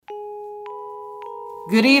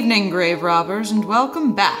Good evening, grave robbers, and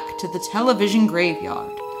welcome back to the television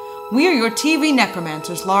graveyard. We are your TV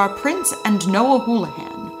necromancers, Laura Prince and Noah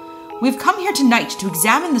Houlihan. We've come here tonight to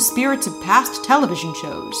examine the spirits of past television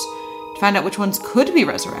shows, to find out which ones could be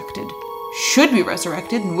resurrected, should be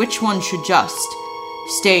resurrected, and which ones should just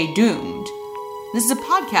stay doomed. This is a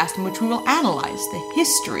podcast in which we will analyze the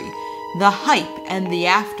history, the hype, and the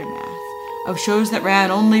aftermath of shows that ran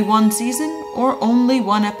only one season or only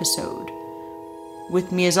one episode.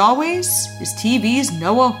 With me, as always, is TV's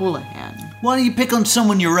Noah Houlihan. Why don't you pick on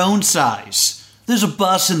someone your own size? There's a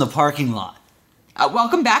bus in the parking lot.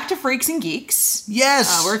 Welcome back to Freaks and Geeks.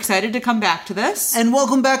 Yes. We're excited to come back to this. And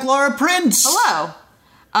welcome back, Laura Prince. Hello.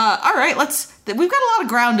 All right, we've got a lot of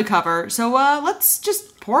ground to cover, so let's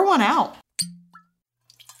just pour one out.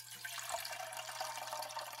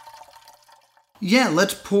 Yeah,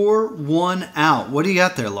 let's pour one out. What do you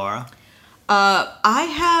got there, Laura? I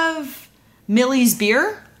have Millie's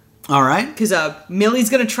beer. All right. Because Millie's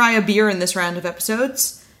going to try a beer in this round of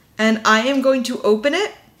episodes, and I am going to open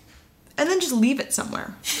it and then just leave it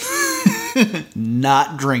somewhere.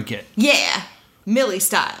 Not drink it. Yeah, Millie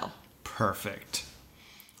style. Perfect.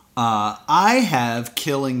 I have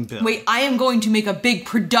Killing Bill. Wait, I am going to make a big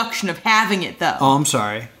production of having it, though. Oh, I'm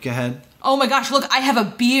sorry. Go ahead. Oh my gosh, look, I have a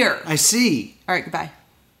beer. I see. All right, goodbye.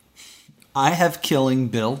 I have Killing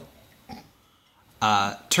Bill.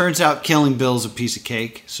 Turns out Killing Bill's a piece of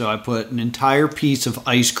cake, so I put an entire piece of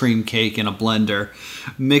ice cream cake in a blender,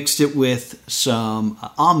 mixed it with some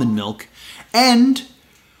almond milk, and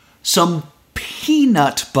some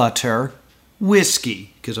peanut butter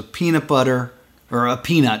whiskey, because a peanut butter or a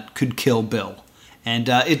peanut could kill Bill. And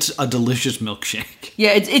it's a delicious milkshake.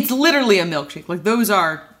 Yeah, it's literally a milkshake. Like, those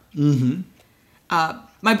are... Mm-hmm.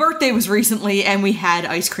 My birthday was recently, and we had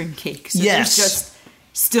ice cream cake. So yes. There's just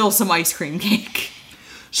still some ice cream cake.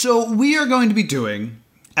 So we are going to be doing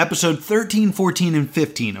episode 13, 14, and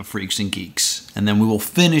 15 of Freaks and Geeks. And then we will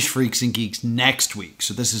finish Freaks and Geeks next week.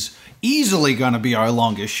 So this is easily going to be our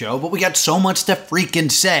longest show, but we got so much to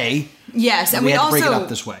freaking say. Yes, and we had to also break it up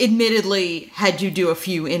this way. Admittedly had to do a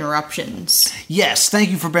few interruptions. Yes, thank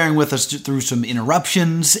you for bearing with us through some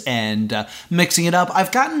interruptions and mixing it up.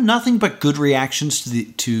 I've gotten nothing but good reactions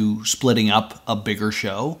to splitting up a bigger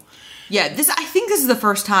show. Yeah, I think this is the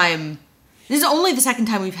first time. This is only the second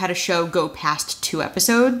time we've had a show go past 2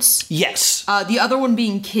 episodes. Yes. The other one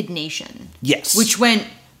being Kid Nation. Yes. Which went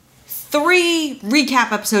 3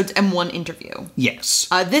 recap episodes and 1 interview. Yes.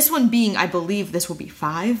 This one being, I believe this will be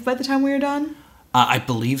 5 by the time we are done. I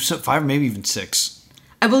believe so. 5 or maybe even 6.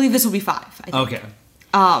 I believe this will be 5, I think. Okay.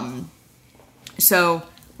 So,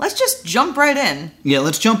 let's just jump right in. Yeah,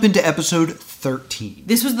 let's jump into episode 13.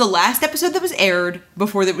 This was the last episode that was aired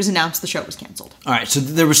before it was announced the show was canceled. All right, so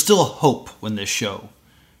there was still hope when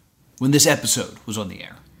this episode was on the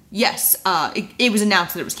air. Yes, it was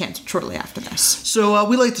announced that it was canceled shortly after this. So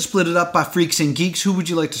we like to split it up by Freaks and Geeks. Who would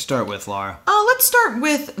you like to start with, Laura? Let's start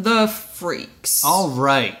with the Freaks. All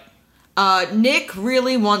right. Nick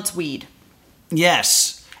really wants weed.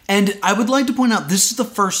 Yes. And I would like to point out, this is the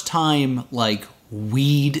first time, like,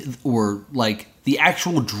 weed or, like, the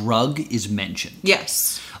actual drug is mentioned.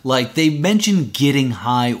 Yes. Like, they mention getting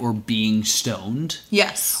high or being stoned.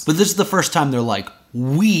 Yes. But this is the first time they're like,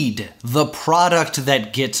 weed, the product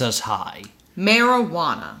that gets us high.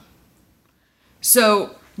 Marijuana.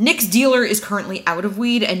 So, Nick's dealer is currently out of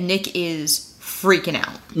weed, and Nick is freaking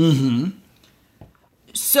out. Mm-hmm.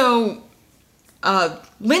 So,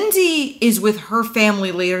 Lindsay is with her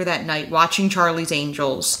family later that night watching Charlie's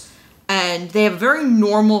Angels, and they have a very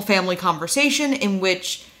normal family conversation in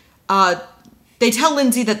which they tell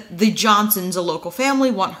Lindsay that the Johnsons, a local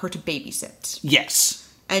family, want her to babysit.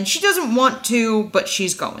 Yes. And she doesn't want to, but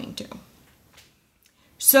she's going to.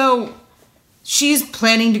 So, she's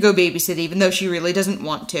planning to go babysit, even though she really doesn't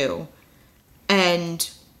want to. And,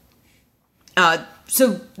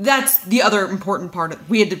 so that's the other important part.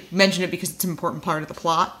 We had to mention it because it's an important part of the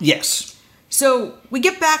plot. Yes. So, we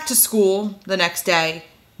get back to school the next day.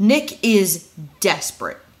 Nick is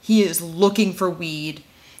desperate. He is looking for weed.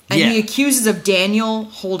 And he accuses of Daniel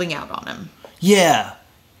holding out on him. Yeah.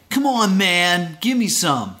 Come on, man. Give me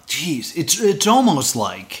some. Jeez, it's almost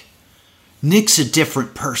like Nick's a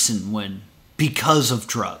different person because of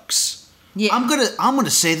drugs. Yeah. I'm gonna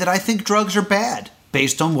say that I think drugs are bad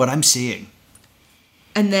based on what I'm seeing.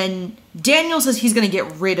 And then Daniel says he's gonna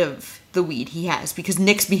get rid of the weed he has because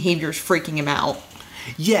Nick's behavior is freaking him out.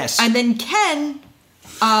 Yes. And then Ken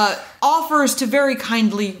offers to very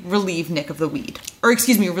kindly relieve Nick of the weed. Or,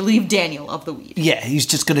 excuse me, relieve Daniel of the weed. Yeah, he's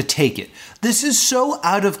just going to take it. This is so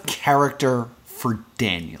out of character for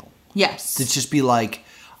Daniel. Yes. To just be like,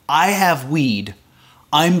 I have weed.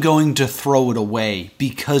 I'm going to throw it away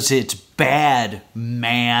because it's bad,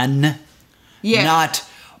 man. Yeah. Not,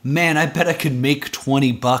 man, I bet I could make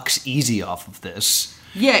 $20 easy off of this.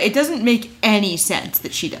 Yeah, it doesn't make any sense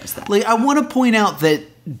that she does that. Like, I want to point out that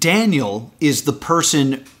Daniel is the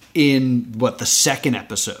person in, the second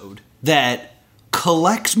episode that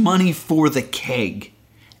collects money for the keg.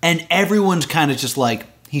 And everyone's kind of just like,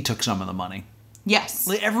 he took some of the money. Yes.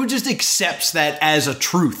 Like, everyone just accepts that as a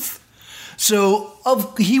truth. So,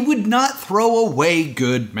 he would not throw away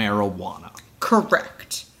good marijuana.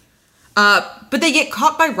 Correct. But they get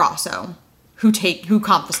caught by Rosso, who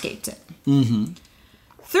confiscates it. Mm-hmm.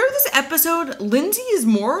 Through this episode, Lindsay is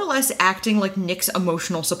more or less acting like Nick's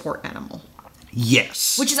emotional support animal.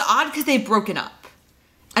 Yes. Which is odd because they've broken up.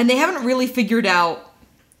 And they haven't really figured out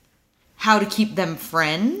how to keep them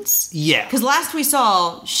friends. Yeah. Because last we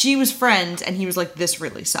saw, she was friends, and he was like, this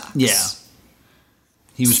really sucks. Yeah.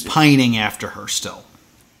 He was pining after her still.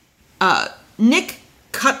 Nick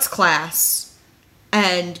cuts class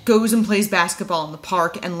and goes and plays basketball in the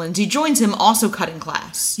park, and Lindsay joins him, also cutting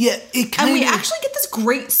class. Yeah, it kind And of... we actually get this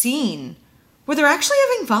great scene where they're actually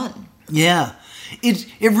having fun. Yeah. It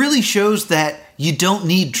really shows that you don't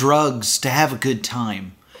need drugs to have a good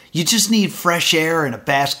time. You just need fresh air and a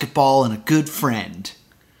basketball and a good friend.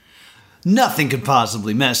 Nothing could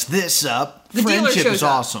possibly mess this up. The dealer Friendship shows is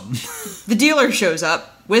up. awesome. The dealer shows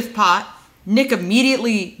up with pot. Nick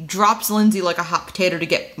immediately drops Lindsay like a hot potato to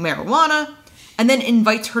get marijuana, and then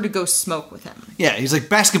invites her to go smoke with him. Yeah, he's like,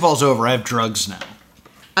 basketball's over, I have drugs now.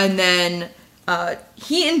 And then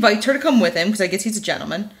he invites her to come with him, because I guess he's a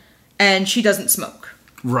gentleman, and she doesn't smoke.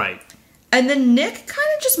 Right. And then Nick kind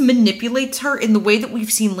of just manipulates her in the way that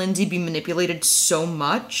we've seen Lindsay be manipulated so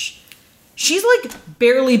much. She's, like,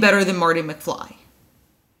 barely better than Marty McFly.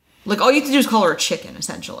 Like, all you have to do is call her a chicken,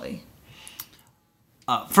 essentially.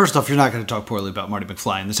 First off, you're not going to talk poorly about Marty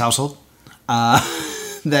McFly in this household.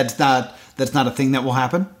 That's not a thing that will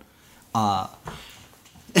happen.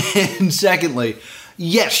 And secondly,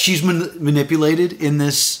 yes, she's manipulated in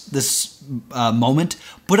this moment,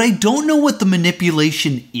 but I don't know what the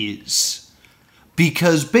manipulation is.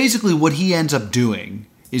 Because basically what he ends up doing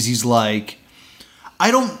is he's like,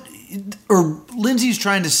 Lindsay's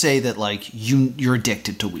trying to say that, like, you're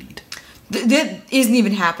addicted to weed. That isn't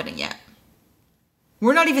even happening yet.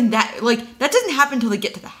 We're not even that, like, that doesn't happen until they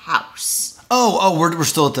get to the house. We're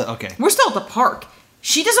still at the, okay. We're still at the park.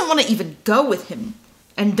 She doesn't want to even go with him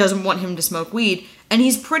and doesn't want him to smoke weed. And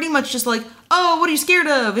he's pretty much just like, oh, what are you scared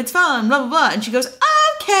of? It's fun, blah, blah, blah. And she goes,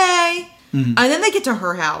 okay. Mm-hmm. And then they get to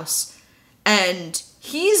her house and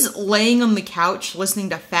he's laying on the couch listening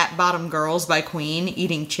to Fat Bottom Girls by Queen,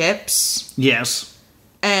 eating chips. Yes.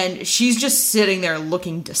 And she's just sitting there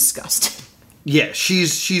looking disgusted. Yeah,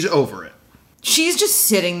 she's over it. She's just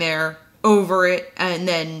sitting there over it, and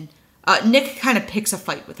then Nick kind of picks a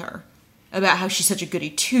fight with her about how she's such a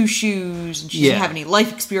goody two-shoes, and she doesn't have any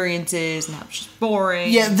life experiences, and how she's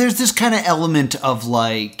boring. Yeah, there's this kind of element of,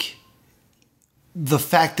 like, the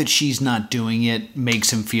fact that she's not doing it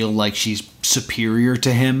makes him feel like she's superior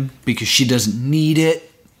to him because she doesn't need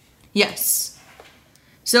it. Yes.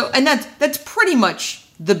 So, and that's pretty much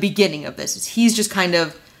the beginning of this, is he's just kind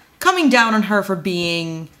of coming down on her for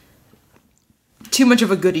being too much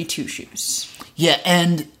of a goody two-shoes. Yeah,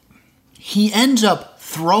 and he ends up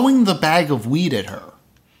throwing the bag of weed at her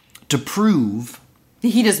to prove that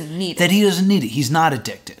he doesn't need it. He's not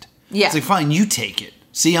addicted. Yeah. It's like, fine, you take it.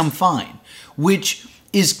 See, I'm fine. Which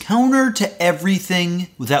is counter to everything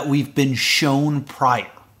that we've been shown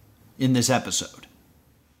prior in this episode.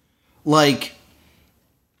 Like,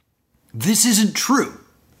 this isn't true.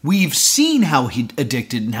 We've seen how he's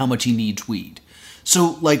addicted and how much he needs weed.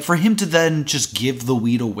 So, like, for him to then just give the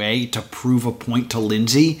weed away to prove a point to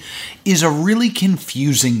Lindsay is a really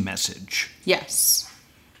confusing message. Yes.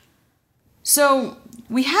 So,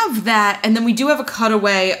 we have that, and then we do have a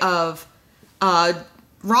cutaway of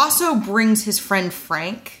Rosso brings his friend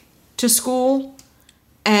Frank to school,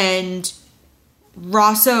 and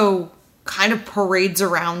Rosso kind of parades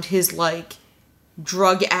around his, like,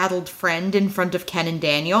 drug-addled friend in front of Ken and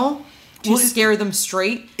Daniel to scare them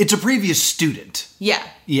straight. It's a previous student. Yeah.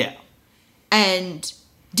 Yeah. And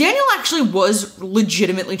Daniel actually was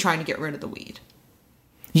legitimately trying to get rid of the weed.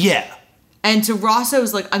 Yeah. And so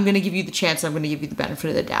Rosso's like, I'm going to give you the chance, I'm going to give you the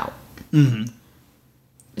benefit of the doubt. Mm-hmm.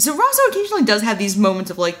 So Rosso occasionally does have these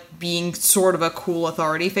moments of, like, being sort of a cool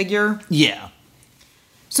authority figure. Yeah.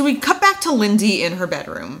 So we cut back to Lindsay in her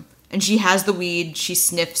bedroom, and she has the weed, she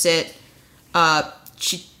sniffs it,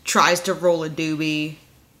 she tries to roll a doobie.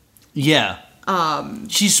 Yeah.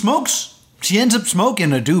 She smokes. She ends up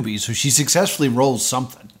smoking a doobie, so she successfully rolls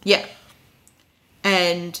something. Yeah.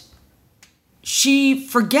 And she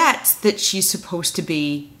forgets that she's supposed to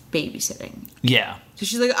be babysitting. Yeah. So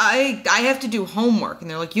she's like, I have to do homework. And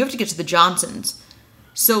they're like, you have to get to the Johnsons.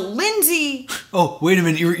 So Lindsay... Oh, wait a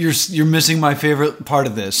minute. You're missing my favorite part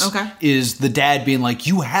of this. Okay. Is the dad being like,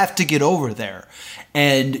 you have to get over there.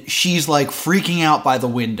 And she's like freaking out by the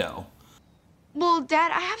window. Well,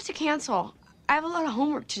 Dad, I have to cancel. I have a lot of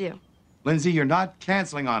homework to do. Lindsay, you're not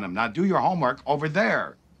canceling on him. Now do your homework over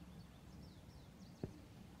there.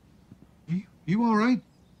 You all right?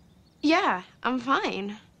 Yeah, I'm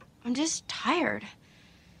fine. I'm just tired.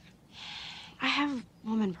 I have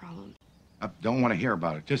woman problems. I don't want to hear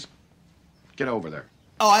about it. Just get over there.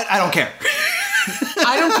 Oh, I don't care.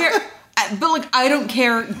 I don't care. But, like, I don't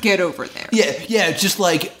care. Get over there. Yeah. Just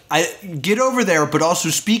like, get over there, but also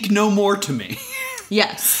speak no more to me.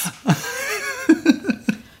 Yes.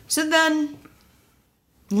 So then,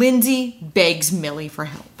 Lindsay begs Millie for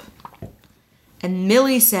help. And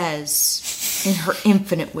Millie says, in her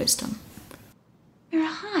infinite wisdom, You're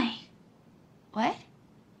high. What?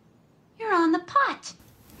 You're on the pot.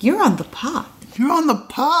 you're on the pot. You're on the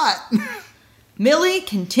pot. Millie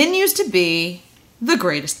continues to be the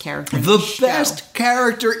greatest character in The show. best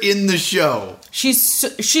character in the show.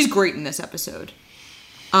 She's great in this episode.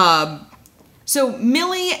 So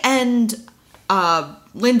Millie and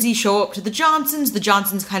Lindsay show up to the Johnsons. The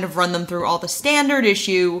Johnsons kind of run them through all the standard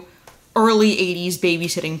issue, early 80s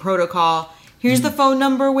babysitting protocol. Here's the phone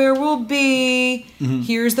number where we'll be.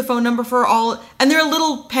 Here's the phone number for all... And they're a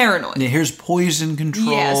little paranoid. Yeah, here's poison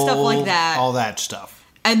control. Yeah, stuff like that. All that stuff.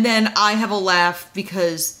 And then I have a laugh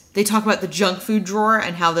because they talk about the junk food drawer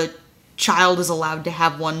and how the child is allowed to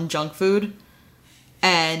have one junk food.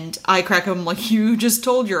 And I crack them like, you just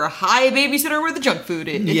told your high babysitter where the junk food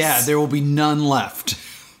is. Yeah, there will be none left.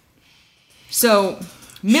 So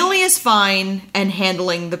Millie is fine and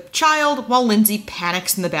handling the child while Lindsay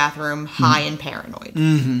panics in the bathroom, high and paranoid.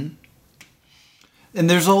 And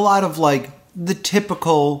there's a lot of, like, the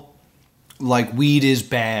typical, like, weed is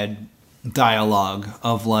bad dialogue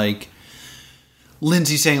of, like,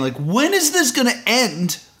 Lindsay saying, like, when is this gonna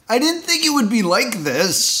end? I didn't think it would be like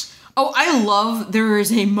this. Oh, I love there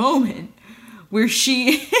is a moment where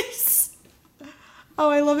she is...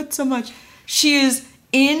 Oh, I love it so much. She is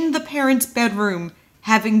in the parents' bedroom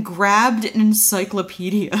having grabbed an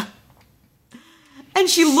encyclopedia. And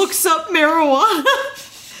she looks up marijuana.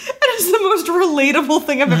 And it's the most relatable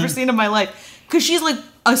thing I've ever seen in my life. Because she's like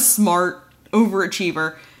a smart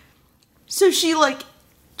overachiever. So she like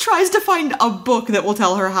tries to find a book that will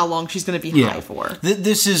tell her how long she's going to be high for.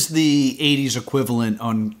 This is the 80s equivalent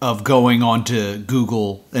of going onto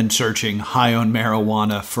Google and searching high on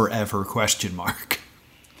marijuana forever ?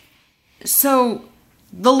 So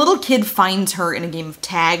the little kid finds her in a game of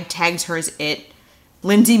tag, tags her as it.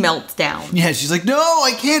 Lindsay melts down. Yeah, she's like, no,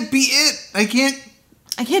 I can't be it. I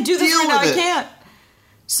can't do this deal right now. I with it. can't.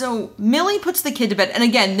 So Millie puts the kid to bed. And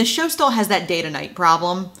again, the show still has that day to night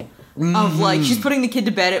problem of like, she's putting the kid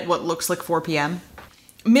to bed at what looks like 4 p.m.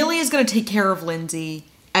 Millie is going to take care of Lindsay.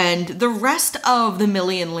 And the rest of the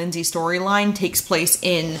Millie and Lindsay storyline takes place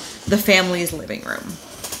in the family's living room.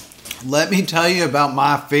 Let me tell you about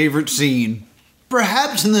my favorite scene,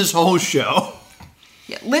 perhaps in this whole show.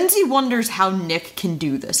 Yeah, Lindsay wonders how Nick can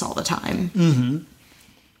do this all the time.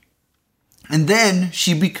 And then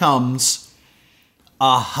she becomes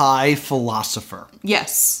a high philosopher,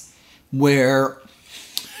 Yes. where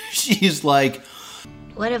she's like,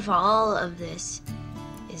 What if all of this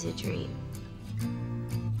is a dream?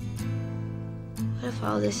 What if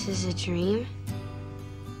all this is a dream?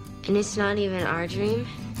 And it's not even our dream?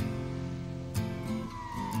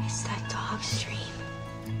 It's that dog's dream.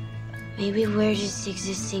 Maybe we're just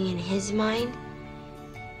existing in his mind,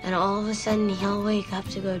 and all of a sudden he'll wake up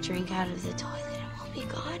to go drink out of the toilet and we'll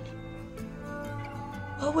be gone.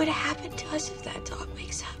 What would happen to us if that dog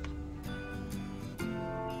wakes up?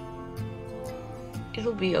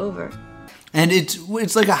 It'll be over. and it's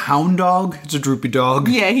like a hound dog. It's a droopy dog.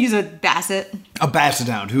 Yeah, he's a basset. A basset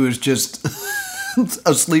hound who is just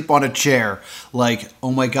asleep on a chair. Like,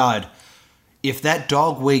 oh my God, if that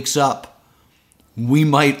dog wakes up, we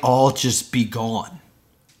might all just be gone.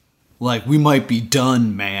 Like, we might be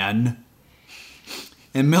done, man.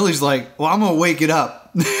 And Millie's like, well, I'm going to wake it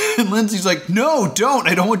up. And Lindsay's like, no, don't.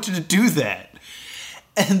 I don't want you to do that.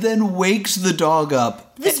 And then wakes the dog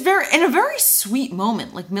up. In a very sweet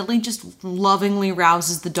moment, like Millie just lovingly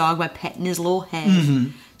rouses the dog by petting his little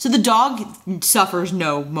head. So the dog suffers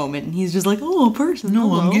no moment, and he's just like, oh, a person. No,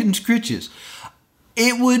 hello. I'm getting scritches.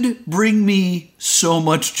 It would bring me so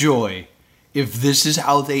much joy if this is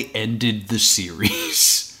how they ended the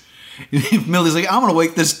series. Millie's like, I'm going to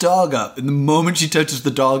wake this dog up. And the moment she touches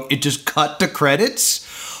the dog, it just cut to credits.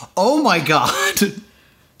 Oh my God.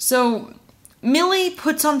 So Millie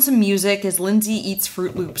puts on some music as Lindsay eats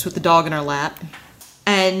Fruit Loops with the dog in her lap.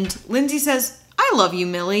 And Lindsay says, I love you,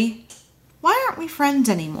 Millie. Why aren't we friends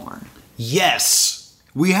anymore? Yes.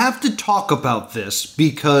 We have to talk about this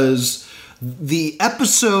because the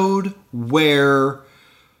episode where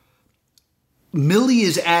Millie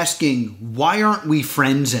is asking, why aren't we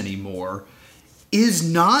friends anymore, is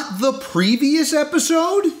not the previous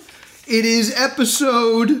episode. It is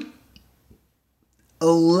episode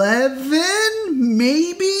 11,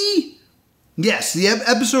 maybe? Yes, the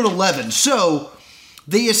episode 11. So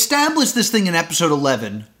they established this thing in episode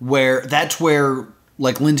 11 where that's where,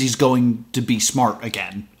 like, Lindsay's going to be smart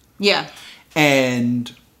again. Yeah.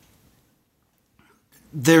 And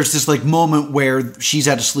there's this, like, moment where she's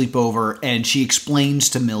at a sleepover and she explains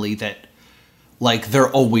to Millie that, like,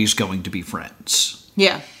 they're always going to be friends.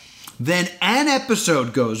 Yeah. Then an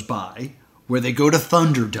episode goes by where they go to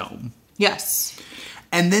Thunderdome. Yes.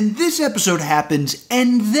 And then this episode happens,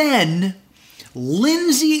 and then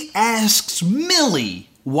Lindsay asks Millie,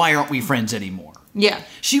 why aren't we friends anymore? Yeah.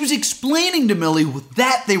 She was explaining to Millie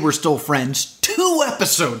that they were still friends 2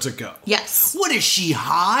 episodes ago. Yes. What is she,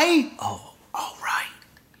 high? Oh, all right.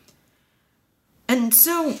 And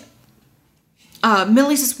so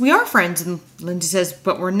Millie says, we are friends. And Lindsay says,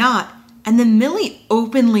 but we're not. And then Millie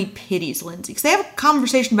openly pities Lindsay. Because they have a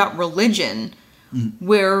conversation about religion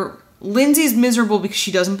where Lindsay's miserable because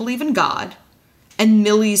she doesn't believe in God. And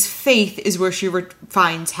Millie's faith is where she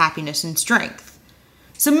finds happiness and strength.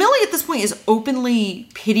 So Millie at this point is openly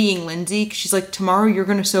pitying Lindsay because she's like, tomorrow you're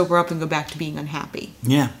going to sober up and go back to being unhappy.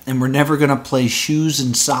 Yeah, and we're never going to play shoes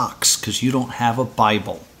and socks because you don't have a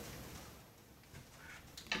Bible.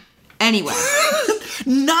 Anyway.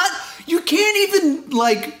 You can't even,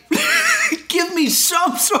 like, give me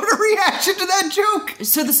some sort of reaction to that joke.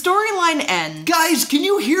 So the storyline ends. Guys, can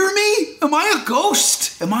you hear me? Am I a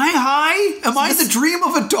ghost? Am I high? Am I the dream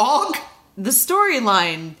of a dog? The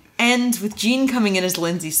storyline ends with Jean coming in as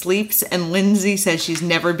Lindsay sleeps, and Lindsay says she's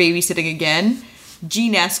never babysitting again.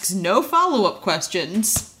 Jean asks no follow-up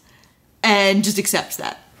questions, and just accepts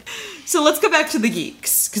that. So let's go back to the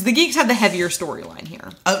geeks, because the geeks have the heavier storyline here.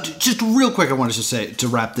 Just real quick, I wanted to say, to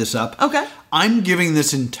wrap this up. Okay. I'm giving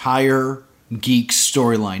this entire geeks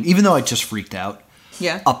storyline, even though I just freaked out,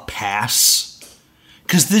 a pass.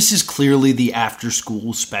 Because this is clearly the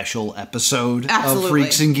after-school special episode of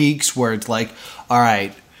Freaks and Geeks, where it's like, all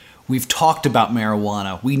right, we've talked about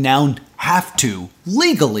marijuana. We now have to,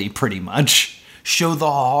 legally pretty much, show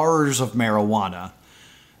the horrors of marijuana.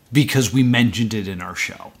 Because we mentioned it in our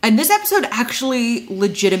show. And this episode actually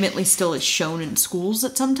legitimately still is shown in schools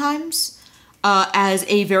at sometimes as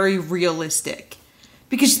a very realistic.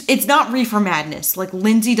 Because it's not reefer madness. Like,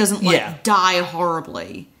 Lindsay doesn't, die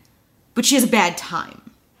horribly. But she has a bad time.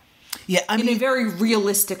 Yeah, in a very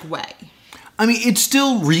realistic way. I mean, it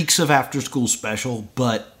still reeks of after-school special,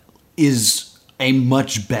 but is a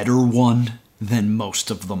much better one than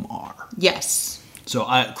most of them are. Yes. So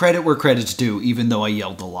credit where credit's due, even though I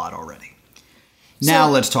yelled a lot already. Now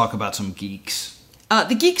let's talk about some geeks.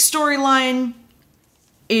 The geek storyline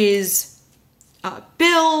is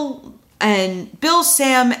Bill,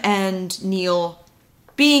 Sam, and Neil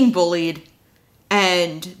being bullied,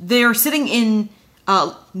 and they're sitting in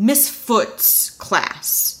Miss Foot's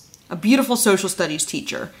class, a beautiful social studies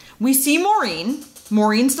teacher. We see Maureen.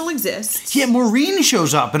 Maureen still exists. Yeah, Maureen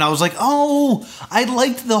shows up, and I was like, oh, I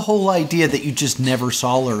liked the whole idea that you just never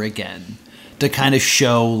saw her again. To kind of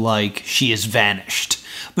show, like, she has vanished.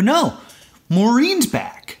 But no, Maureen's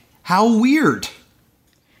back. How weird.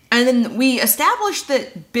 And then we established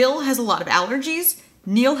that Bill has a lot of allergies,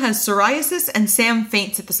 Neil has psoriasis, and Sam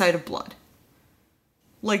faints at the sight of blood.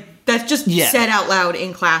 Like, that's just said out loud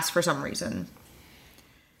in class for some reason.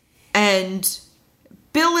 And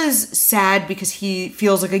Bill is sad because he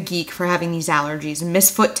feels like a geek for having these allergies, and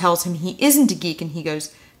Miss Foot tells him he isn't a geek, and he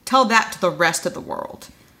goes, tell that to the rest of the world.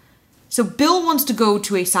 So Bill wants to go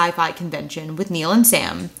to a sci-fi convention with Neil and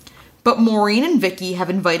Sam, but Maureen and Vicky have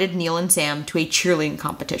invited Neil and Sam to a cheerleading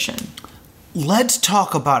competition. Let's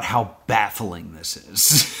talk about how baffling this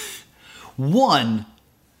is. One,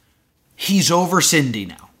 he's over Cindy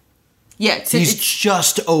now. Yeah, he's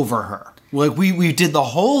just over her. Like, we did the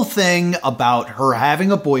whole thing about her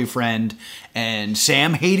having a boyfriend and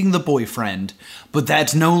Sam hating the boyfriend, but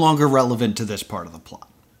that's no longer relevant to this part of the plot.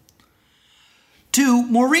 2,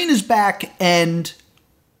 Maureen is back and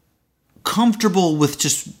comfortable with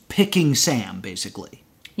just picking Sam, basically.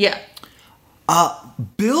 Yeah.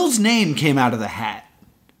 Bill's name came out of the hat.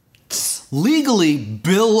 legally,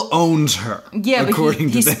 Bill owns her. Yeah, but according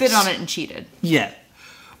he to this. spit on it and cheated. Yeah.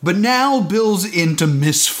 But now Bill's into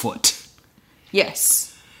Misfoot.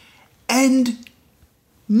 Yes. And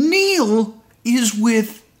Neil is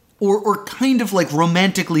with, or kind of like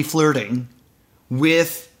romantically flirting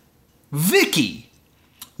with Vicky,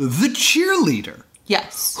 the cheerleader.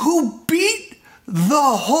 Yes. Who beat the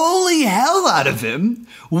holy hell out of him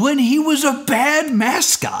when he was a bad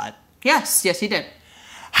mascot. Yes, he did.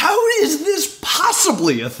 How is this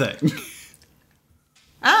possibly a thing?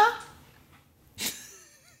 I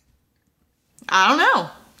don't know.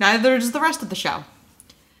 Neither does the rest of the show.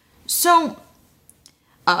 So,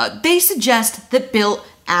 they suggest that Bill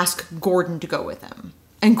ask Gordon to go with him.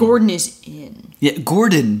 And Gordon is in. Yeah,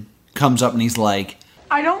 Gordon comes up and he's like,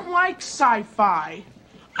 I don't like sci-fi.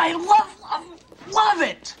 I love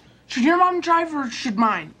it. Should your mom drive or should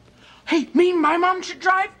mine? Hey, my mom should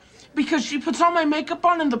drive because she puts all my makeup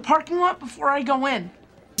on in the parking lot before I go in.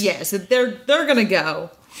 Yeah, so they're gonna go.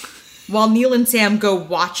 While Neil and Sam go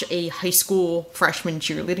watch a high school freshman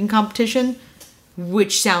cheerleading competition,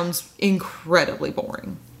 which sounds incredibly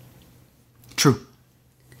boring. true.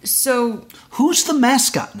 So, Who's the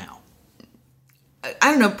mascot now?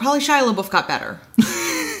 I don't know, probably Shia LaBeouf got better.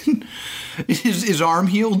 Is his arm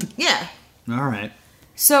healed? Yeah. All right.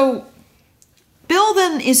 So, Bill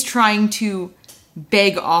then is trying to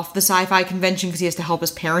beg off the sci-fi convention because he has to help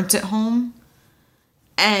his parents at home.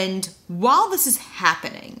 And while this is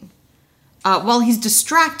happening, while he's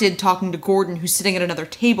distracted talking to Gordon, who's sitting at another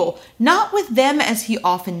table, not with them as he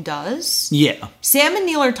often does, Yeah. Sam and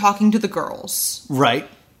Neil are talking to the girls. Right.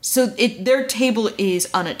 So their table is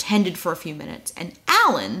unattended for a few minutes, and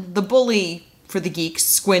Alan, the bully for the geeks,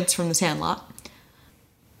 Squints from The Sandlot,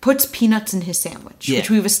 puts peanuts in his sandwich, Yeah. which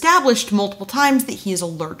we've established multiple times that he is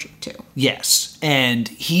allergic to. Yes. And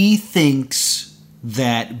he thinks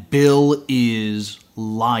that Bill is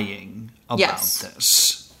lying about Yes.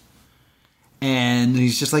 this. And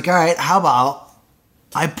he's just like, all right, how about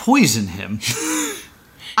I poison him?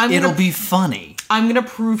 It'll be funny. I'm gonna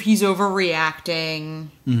prove he's overreacting.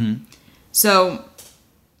 Mm-hmm. So,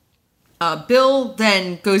 Bill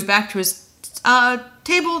then goes back to his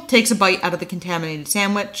table, takes a bite out of the contaminated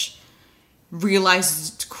sandwich,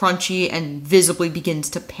 realizes it's crunchy, and visibly begins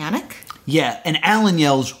to panic. Yeah, and Alan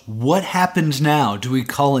yells, what happens now? Do we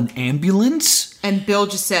call an ambulance? And Bill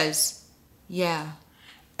just says, yeah.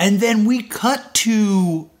 And then we cut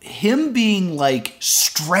to him being, like,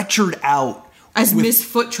 stretchered out. As Miss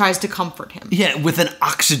Foot tries to comfort him. Yeah, with an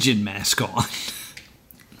oxygen mask on.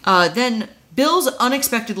 Then Bill's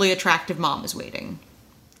unexpectedly attractive mom is waiting.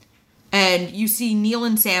 And you see Neil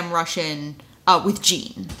and Sam rush in with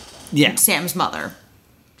Jean, Yeah. Sam's mother.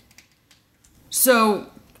 So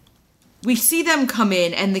we see them come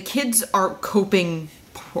in, and the kids are coping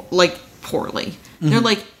poorly. They're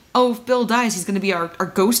like, oh, if Bill dies, he's going to be our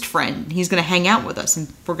ghost friend. He's going to hang out with us, and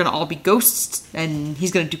we're going to all be ghosts, and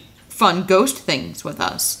he's going to do fun ghost things with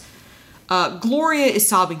us. Gloria is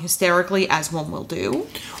sobbing hysterically, as one will do.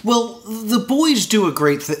 Well, the boys do a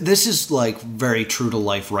great thing. This is, like, very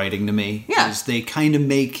true-to-life writing to me. Yeah. Is they kind of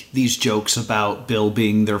make these jokes about Bill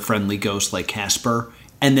being their friendly ghost like Casper,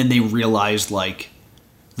 and then they realize, like,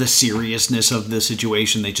 the seriousness of the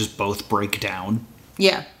situation. They just both break down.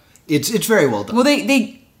 Yeah. It's very well done. Well,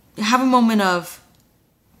 they have a moment of,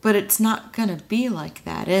 but it's not gonna be like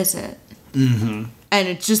that, is it? Mm-hmm. And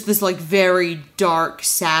it's just this, like, very dark,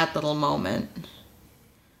 sad little moment.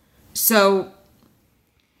 So,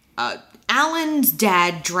 Alan's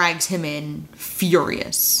dad drags him in,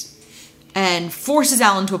 furious, and forces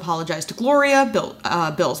Alan to apologize to Gloria,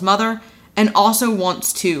 Bill's mother, and also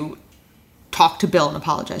wants to talk to Bill and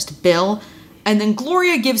apologize to Bill. And then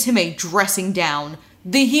Gloria gives him a dressing down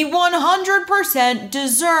that he 100%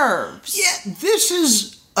 deserves. Yeah, this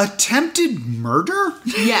is attempted murder?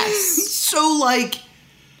 Yes. So, like,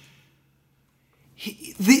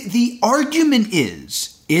 the argument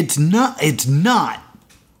is, it's not,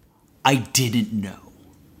 I didn't know.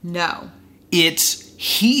 No. It's,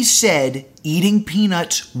 he said eating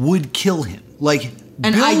peanuts would kill him. Like,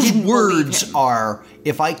 And I Bill's didn't believe words him. are,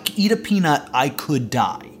 if I eat a peanut, I could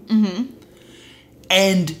die. Mm-hmm.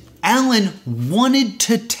 And Alan wanted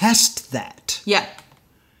to test that. Yeah.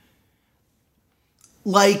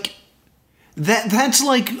 Like, that's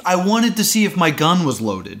like, I wanted to see if my gun was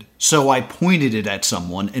loaded, so I pointed it at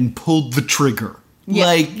someone and pulled the trigger. Yeah.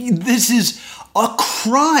 Like, this is a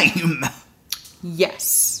crime.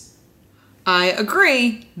 Yes. I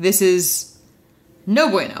agree. This is no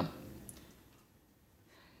bueno.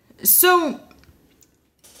 So,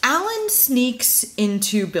 Alan sneaks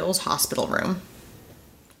into Bill's hospital room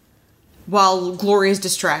while Gloria's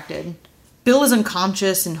distracted Bill is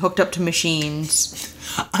unconscious and hooked up to machines.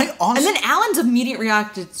 And then Alan's immediate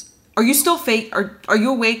reaction is, are you still fake? Are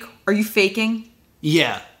you awake? Are you faking?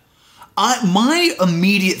 Yeah. My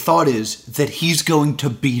immediate thought is that he's going to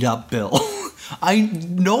beat up Bill. I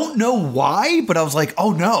don't know why, but I was like,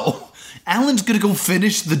 oh no. Alan's going to go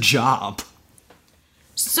finish the job.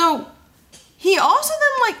 So, he also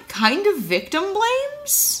then, kind of victim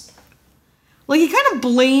blames? He kind of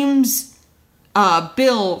blames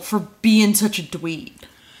Bill for being such a dweeb.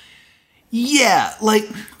 Yeah,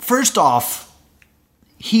 first off,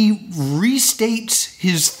 he restates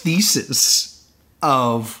his thesis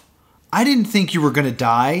of, I didn't think you were going to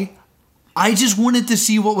die. I just wanted to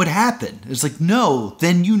see what would happen. It's like, no,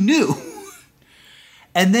 then you knew.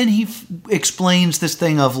 And then he explains this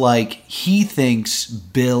thing of, he thinks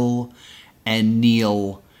Bill and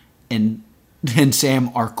Neil and Sam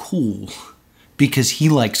are cool because he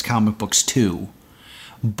likes comic books too.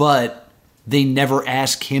 But they never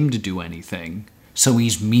ask him to do anything, so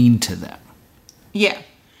he's mean to them. Yeah.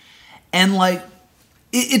 And,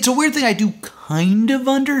 it's a weird thing I do kind of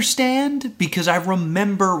understand, because I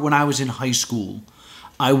remember when I was in high school,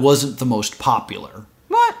 I wasn't the most popular.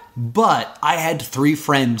 What? But I had 3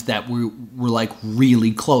 friends that were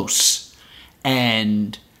really close.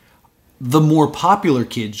 And the more popular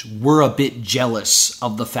kids were a bit jealous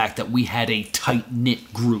of the fact that we had a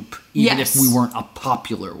tight-knit group, even if we weren't a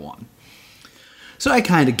popular one. So I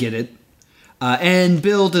kind of get it. And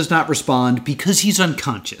Bill does not respond because he's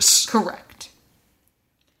unconscious. Correct.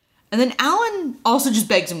 And then Alan also just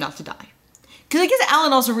begs him not to die. Because I guess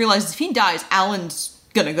Alan also realizes if he dies, Alan's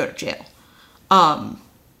gonna go to jail.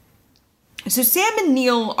 So Sam and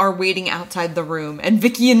Neil are waiting outside the room, and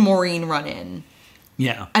Vicky and Maureen run in.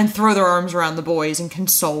 Yeah. And throw their arms around the boys and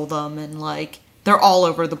console them, and, they're all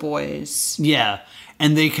over the boys. Yeah.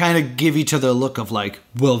 And they kind of give each other a look of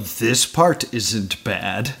well, this part isn't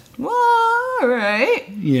bad. Well, all right.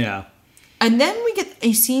 Yeah. And then we get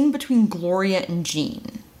a scene between Gloria and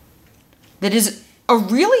Jean. That is a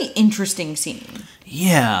really interesting scene.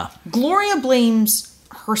 Yeah. Gloria blames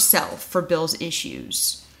herself for Bill's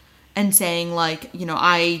issues and saying,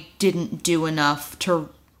 I didn't do enough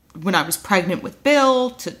when I was pregnant with Bill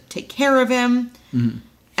to take care of him. Mm-hmm.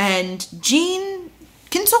 And Jean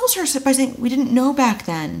consoles her by saying, we didn't know back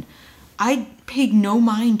then. I paid no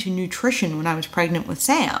mind to nutrition when I was pregnant with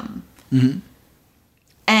Sam. Mm-hmm.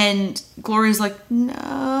 And Gloria's like, no,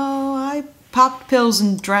 I popped pills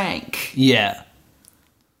and drank. Yeah.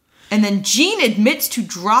 And then Jean admits to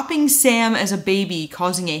dropping Sam as a baby,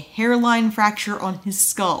 causing a hairline fracture on his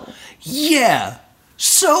skull. Yeah.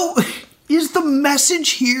 So, is the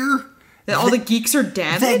message here that all the geeks are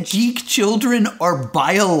damaged? That geek children are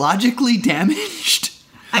biologically damaged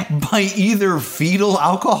by either fetal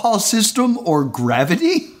alcohol system or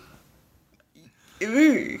gravity?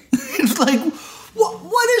 It's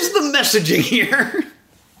what is the messaging here?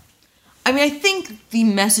 I mean, I think the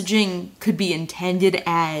messaging could be intended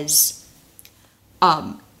as,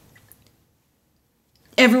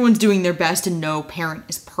 everyone's doing their best and no parent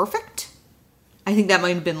is perfect. I think that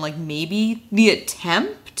might have been, maybe the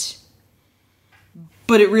attempt.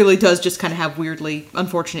 But it really does just kind of have weirdly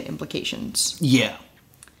unfortunate implications. Yeah.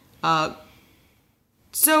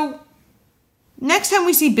 So, next time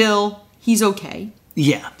we see Bill, he's okay.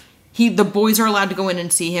 Yeah. The boys are allowed to go in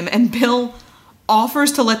and see him, and Bill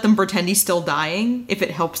offers to let them pretend he's still dying if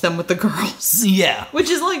it helps them with the girls. Yeah. Which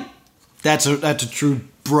is that's a true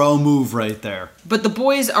bro move right there. But the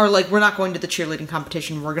boys are we're not going to the cheerleading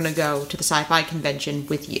competition. We're going to go to the sci-fi convention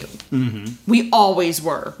with you. Mm-hmm. We always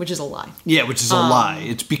were, which is a lie. Yeah, which is a lie.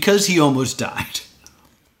 It's because he almost died.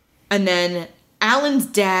 And then Alan's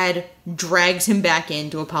dad drags him back in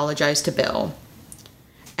to apologize to Bill.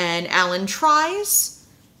 And Alan tries...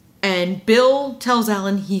 And Bill tells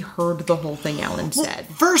Alan he heard the whole thing Alan said.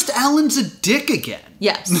 First, Alan's a dick again.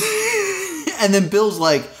 Yes. And then Bill's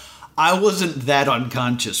like, I wasn't that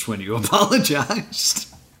unconscious when you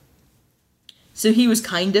apologized. So he was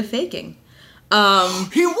kind of faking.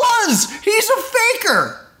 He was! He's a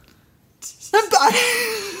faker!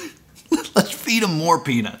 Let's feed him more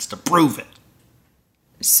peanuts to prove it.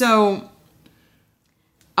 So,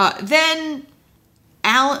 then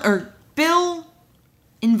Bill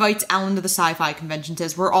invites Alan to the sci-fi convention,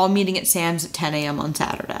 says, we're all meeting at Sam's at 10 a.m. on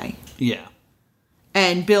Saturday. Yeah.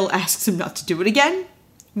 And Bill asks him not to do it again,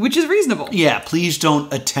 which is reasonable. Yeah, please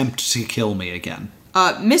don't attempt to kill me again.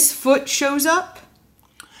 Miss Foote shows up.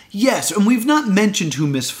 Yes, and we've not mentioned who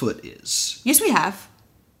Miss Foote is. Yes, we have.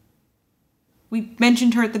 We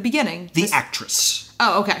mentioned her at the beginning. The actress.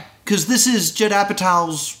 Oh, okay. Because this is Judd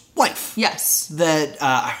Apatow's wife. Yes. That,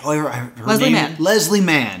 her Leslie name, Mann. Leslie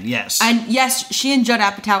Mann, yes. And yes, she and Judd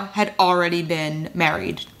Apatow had already been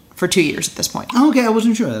married for 2 years at this point. Okay, I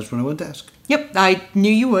wasn't sure. That's what I wanted to ask. Yep, I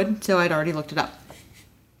knew you would, so I'd already looked it up.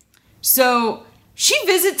 So, she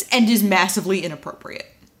visits and is massively inappropriate.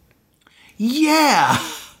 Yeah.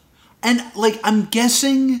 And, like, I'm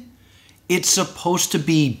guessing it's supposed to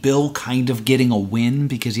be Bill kind of getting a win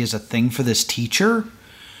because he has a thing for this teacher.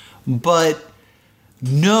 But,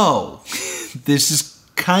 no. This is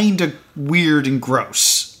kind of weird and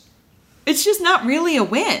gross. It's just not really a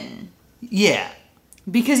win. Yeah.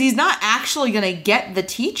 Because he's not actually going to get the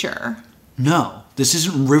teacher. No, this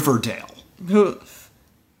isn't Riverdale. Oof.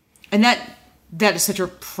 And that is such a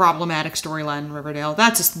problematic storyline in Riverdale.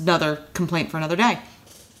 That's just another complaint for another day.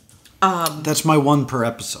 That's my one per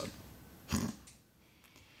episode.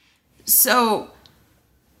 So,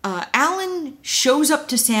 Alan shows up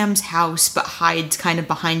to Sam's house, but hides kind of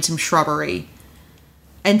behind some shrubbery.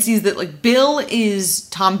 And sees that, like, Bill is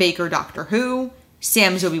Tom Baker, Doctor Who.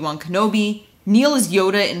 Sam's Obi-Wan Kenobi. Neil is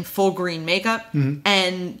Yoda in full green makeup.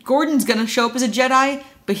 And Gordon's gonna show up as a Jedi,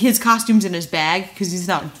 but his costume's in his bag because he's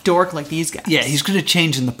not a dork like these guys. Yeah, he's going to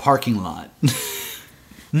change in the parking lot.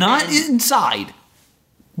 Not inside.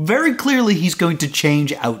 Very clearly he's going to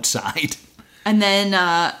change outside. And then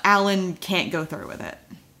Alan can't go through with it.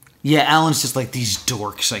 Yeah, Alan's just like, these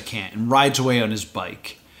dorks, I can't. And rides away on his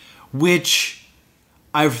bike. Which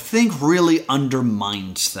I think really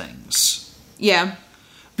undermines things. Yeah.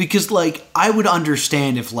 Because, like, I would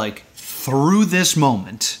understand if, like, through this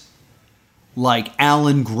moment, like,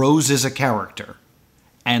 Alan grows as a character.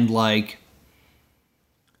 And, like,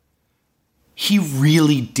 he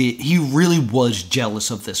really was jealous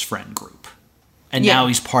of this friend group. And Yeah. now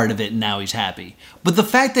he's part of it, and now he's happy. But the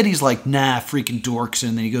fact that he's like, nah, freaking dorks,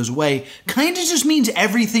 and then he goes away, kind of just means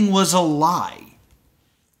everything was a lie.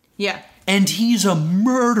 Yeah. And he's a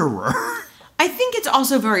murderer. I think it's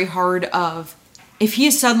also very hard of, if he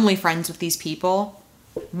is suddenly friends with these people,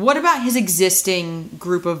 what about his existing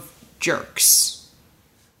group of jerks?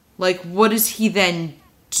 Like, what does he then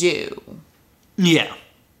do? Yeah.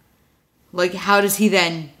 Like, how does he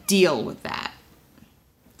then deal with that?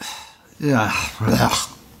 Yeah.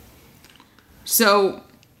 So,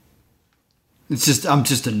 I'm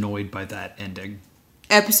just annoyed by that ending.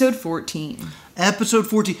 episode 14. Episode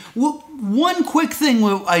 14. Well, one quick thing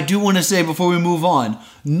I do want to say before we move on.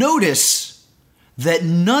 Notice that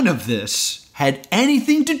none of this had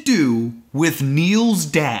anything to do with Neil's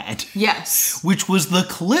dad. Yes. Which was the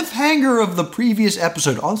cliffhanger of the previous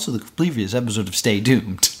episode, also the previous episode of Stay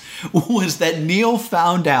Doomed, was that Neil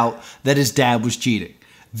found out that his dad was cheating.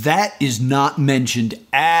 That is not mentioned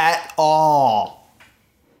at all.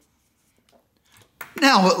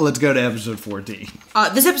 Now let's go to episode 14.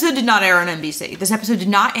 This episode did not air on NBC. This episode did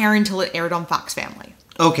not air until it aired on Fox Family.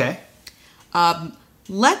 Okay.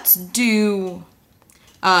 Let's do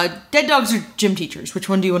Dead Dogs or Gym Teachers. Which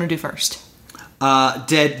one do you want to do first?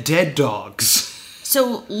 Dead Dogs.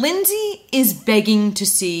 So Lindsay is begging to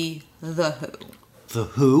see The Who. The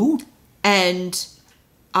Who? And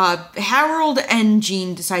Harold and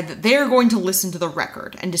Jean decide that they're going to listen to the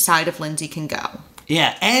record and decide if Lindsay can go.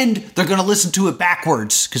 Yeah, and they're going to listen to it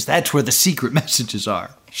backwards, because that's where the secret messages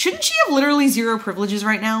are. Shouldn't she have literally zero privileges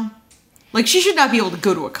right now? Like, she should not be able to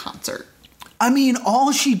go to a concert. I mean,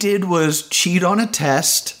 all she did was cheat on a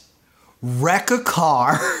test, wreck a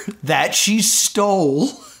car that she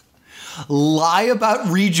stole, lie about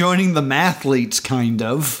rejoining the mathletes, kind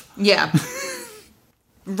of. Yeah.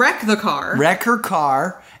 Wreck the car. Wreck her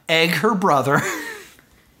car, egg her brother.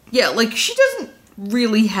 Yeah, like, she doesn't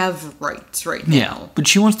really have rights right now. Yeah, but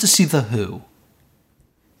she wants to see The Who.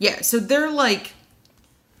 Yeah, so they're like,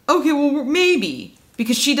 okay, well, maybe.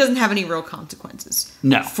 Because she doesn't have any real consequences.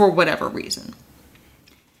 No. For whatever reason.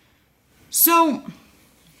 So,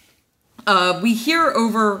 we hear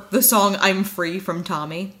over the song I'm Free from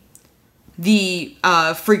Tommy. The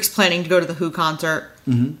freaks planning to go to the Who concert.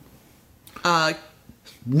 Mm-hmm.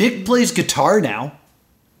 Nick plays guitar now.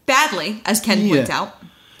 Badly, as Ken points out.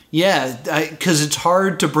 Yeah, because it's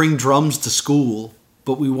hard to bring drums to school,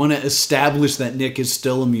 but we want to establish that Nick is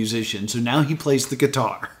still a musician, so now he plays the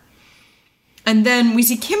guitar. And then we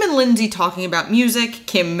see Kim and Lindsay talking about music,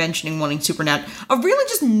 Kim mentioning wanting Supernat. A really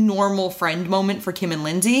just normal friend moment for Kim and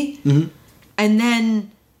Lindsay. Mm-hmm. And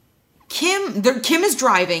then Kim is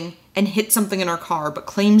driving and hits something in her car, but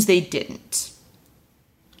claims they didn't.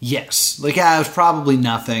 Yes. Like, it was probably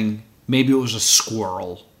nothing. Maybe it was a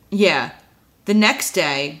squirrel. Yeah. The next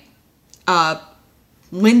day,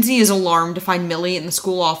 Lindsay is alarmed to find Millie in the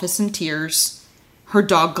school office in tears. Her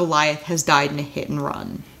dog Goliath has died in a hit and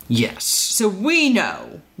run. Yes. So we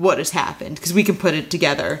know what has happened because we can put it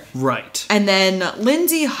together. Right. And then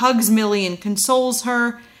Lindsay hugs Millie and consoles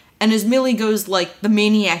her. And as Millie goes like, the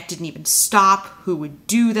maniac didn't even stop. Who would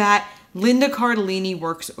do that? Linda Cardellini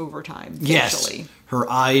works overtime. Yes. Her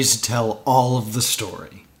eyes tell all of the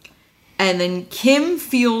story. And then Kim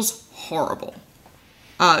feels horrible.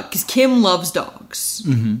 Because Kim loves dogs.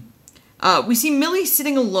 Mm-hmm. We see Millie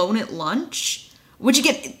sitting alone at lunch. Which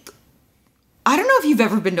again, I don't know if you've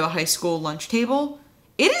ever been to a high school lunch table.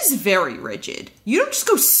 It is very rigid. You don't just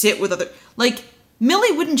go sit with other... Like,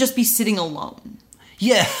 Millie wouldn't just be sitting alone.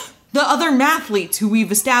 Yeah. The other mathletes who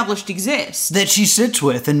we've established exist. That she sits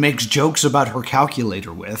with and makes jokes about her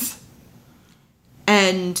calculator with.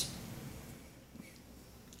 And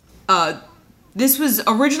this was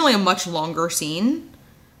originally a much longer scene.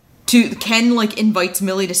 Ken, like, invites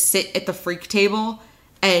Millie to sit at the freak table,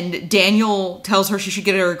 and Daniel tells her she should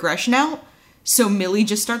get her aggression out, so Millie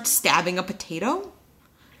just starts stabbing a potato.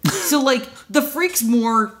 So, like, the freaks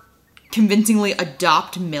more convincingly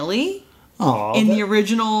adopt Millie the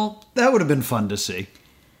original. That would have been fun to see.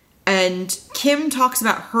 And Kim talks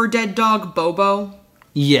about her dead dog, Bobo.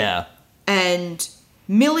 Yeah. And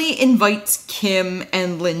Millie invites Kim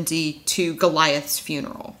and Lindsay to Goliath's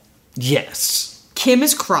funeral. Yes. Kim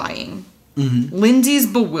is crying. Mm-hmm. Lindsay's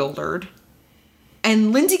bewildered.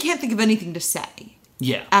 And Lindsay can't think of anything to say.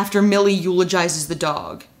 Yeah. After Millie eulogizes the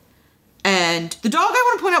dog. And the dog, I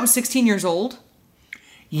want to point out, was 16 years old.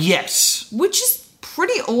 Yes. Which is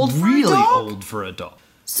pretty old for a dog. Really old for a dog.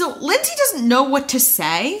 So Lindsay doesn't know what to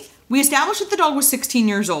say. We established that the dog was 16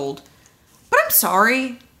 years old. But I'm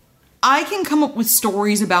sorry. I can come up with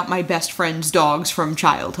stories about my best friend's dogs from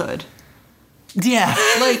childhood. Yeah.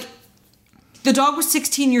 Like, the dog was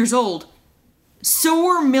 16 years old. So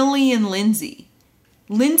were Millie and Lindsay.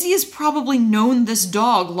 Lindsay has probably known this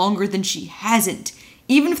dog longer than she hasn't,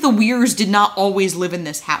 even if the Weirs did not always live in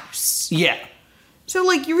this house. Yeah. So,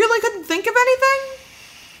 like, you really couldn't think of anything?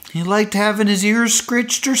 He liked having his ears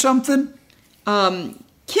scritched or something?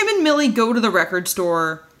 Kim and Millie go to the record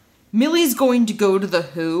store. Millie's going to go to The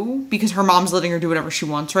Who, because her mom's letting her do whatever she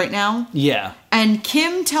wants right now. Yeah. And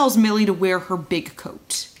Kim tells Millie to wear her big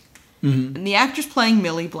coat. Mm-hmm. And the actress playing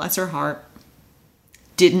Millie, bless her heart,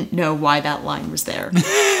 didn't know why that line was there.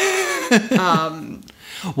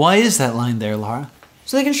 Why is that line there, Laura?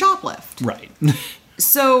 So they can shoplift. Right.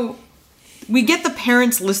 So we get the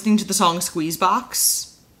parents listening to the song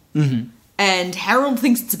Squeezebox. Mm-hmm. And Harold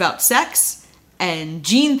thinks it's about sex. And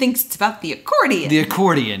Jean thinks it's about the accordion. The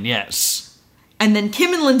accordion, yes. And then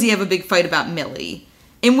Kim and Lindsay have a big fight about Millie,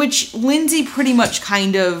 in which Lindsay pretty much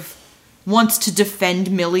kind of wants to defend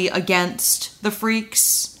Millie against the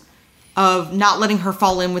freaks, of not letting her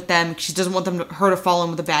fall in with them. She doesn't want her to fall in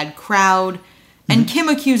with a bad crowd. And Kim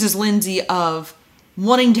accuses Lindsay of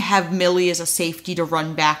wanting to have Millie as a safety to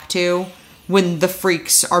run back to when the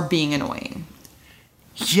freaks are being annoying.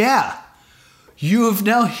 Yeah. You have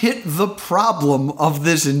now hit the problem of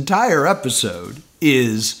this entire episode,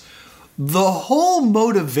 is the whole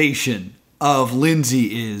motivation of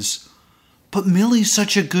Lindsay is, but Millie's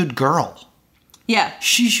such a good girl. Yeah.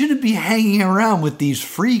 She shouldn't be hanging around with these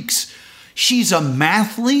freaks. She's a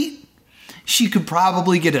mathlete. She could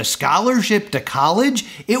probably get a scholarship to college.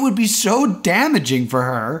 It would be so damaging for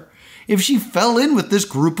her if she fell in with this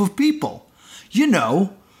group of people. You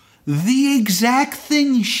know, the exact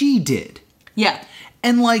thing she did. Yeah.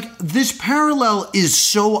 And, like, this parallel is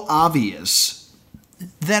so obvious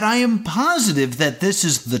that I am positive that this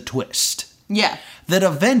is the twist. Yeah. That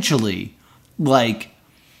eventually, like,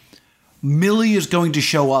 Millie is going to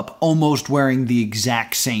show up almost wearing the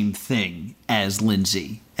exact same thing as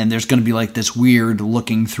Lindsay. And there's going to be, like, this weird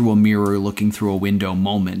looking through a mirror, looking through a window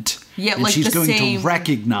moment. Yeah, and like she's the going same... to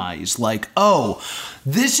recognize, like, oh,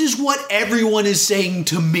 this is what everyone is saying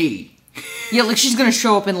to me. Yeah, like she's going to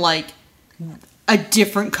show up in, like, a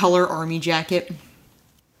different color army jacket.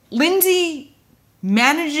 Lindsay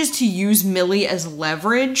manages to use Millie as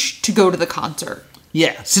leverage to go to the concert.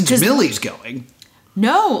 Yeah, since Millie's going.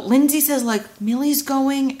 No, Lindsay says, like, Millie's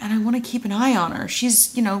going and I want to keep an eye on her.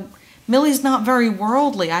 She's, you know, Millie's not very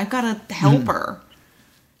worldly. I've got to help her.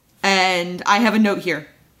 And I have a note here.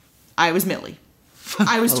 I was Millie.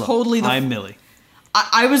 I was totally I'm Millie.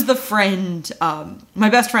 I was the friend, my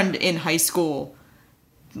best friend in high school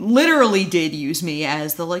literally did use me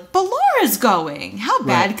as the, like, but Laura's going. How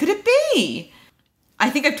bad could it be? I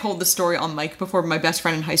think I've told this story on mic before. My best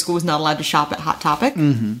friend in high school was not allowed to shop at Hot Topic.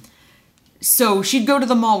 Mm-hmm. So she'd go to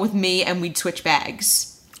the mall with me and we'd switch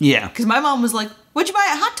bags. Yeah. Because my mom was like, what'd you buy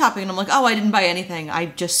at Hot Topic? And I'm like, oh, I didn't buy anything. I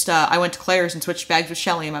just, I went to Claire's and switched bags with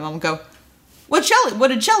Shelly. And my mom would go, What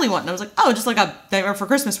did Shelley want? And I was like, oh, just like a Nightmare Before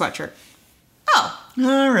Christmas sweatshirt. Oh.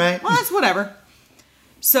 All right. Well, that's whatever.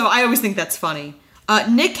 So I always think that's funny.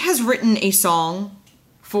 Nick has written a song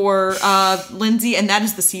for Lindsay, and that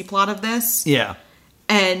is the C-plot of this. Yeah.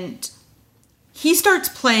 And he starts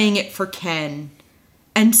playing it for Ken,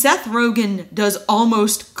 and Seth Rogen does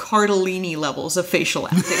almost Cardellini levels of facial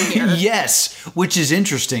acting here. Yes, which is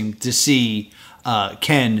interesting to see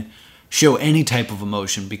Ken show any type of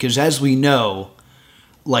emotion, because as we know,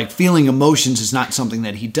 like, feeling emotions is not something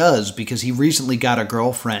that he does, because he recently got a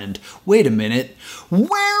girlfriend. Wait a minute.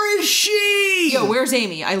 Where is she? Yo, where's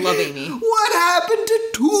Amy? I love Amy. What happened to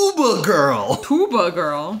Tuba Girl? Tuba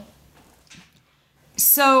Girl.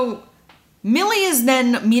 So, Millie is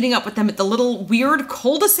then meeting up with them at the little weird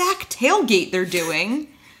cul-de-sac tailgate they're doing.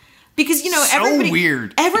 Because,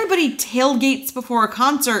 weird. Everybody tailgates before a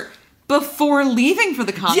concert before leaving for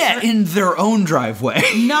the concert. Yeah, in their own driveway.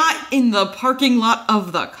 Not in the parking lot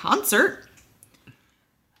of the concert.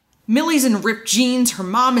 Millie's in ripped jeans. Her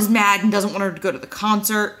mom is mad and doesn't want her to go to the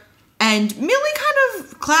concert. And Millie kind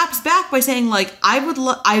of claps back by saying, like,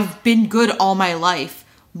 I've been good all my life.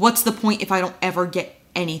 What's the point if I don't ever get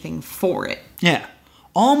anything for it? Yeah.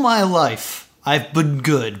 All my life, I've been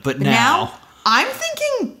good, but now I'm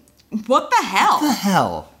thinking, what the hell? What the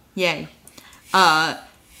hell? Yay.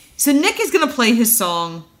 So Nick is going to play his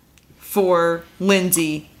song for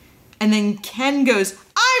Lindsay, and then Ken goes,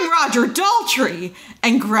 I'm Roger Daltrey,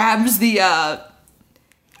 and grabs the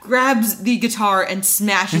guitar and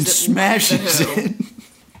smashes it.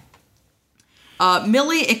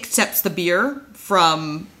 Millie accepts the beer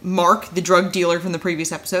from Mark, the drug dealer from the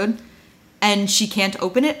previous episode, and she can't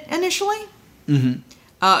open it initially. Mm-hmm.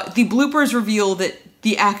 The bloopers reveal that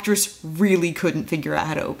the actress really couldn't figure out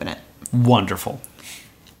how to open it. Wonderful.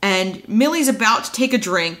 And Millie's about to take a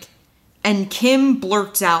drink, and Kim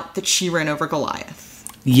blurts out that she ran over Goliath.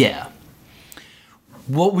 Yeah.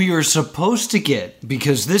 What we are supposed to get,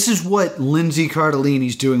 because this is what Lindsay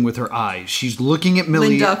Cardellini's doing with her eyes. She's looking at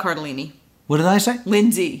Millie. Linda Cardellini. What did I say?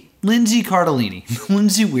 Lindsay Cardellini.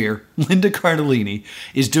 Lindsay Weir, Linda Cardellini,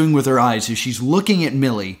 is doing with her eyes is she's looking at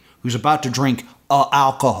Millie, who's about to drink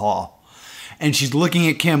alcohol. And she's looking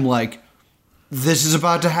at Kim like, this is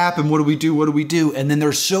about to happen. What do we do? What do we do? And then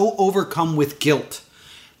they're so overcome with guilt.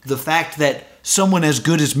 The fact that someone as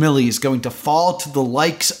good as Millie is going to fall to the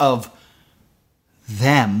likes of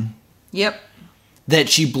them. Yep. That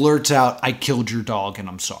she blurts out, I killed your dog and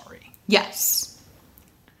I'm sorry. Yes.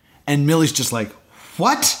 And Millie's just like,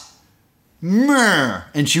 what? Meh.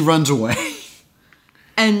 And she runs away.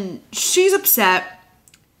 And she's upset.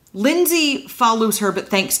 Lindsay follows her but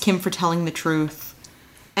thanks Kim for telling the truth.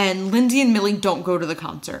 And Lindsay and Millie don't go to the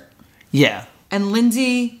concert. Yeah. And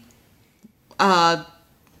Lindsay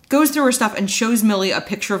goes through her stuff and shows Millie a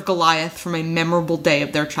picture of Goliath from a memorable day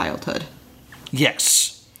of their childhood.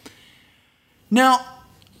 Yes. Now,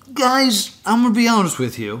 guys, I'm going to be honest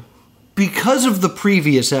with you. Because of the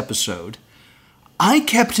previous episode, I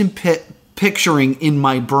kept picturing in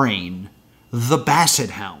my brain the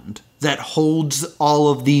Basset Hound that holds all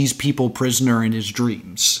of these people prisoner in his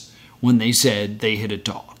dreams when they said they hit a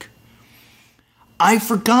dog. I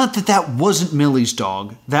forgot that wasn't Millie's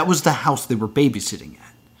dog. That was the house they were babysitting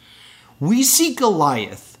at. We see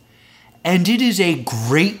Goliath, and it is a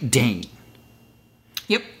Great Dane.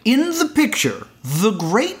 Yep. In the picture, the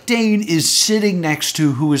Great Dane is sitting next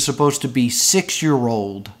to who is supposed to be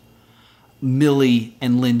 6-year-old Millie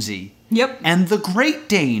and Lindsay. Yep. And the Great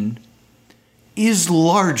Dane is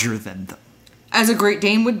larger than them. As a Great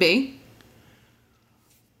Dane would be.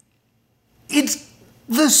 It's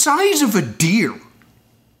the size of a deer.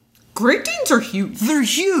 Great Danes are huge. They're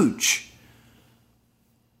huge.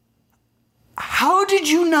 How did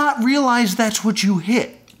you not realize that's what you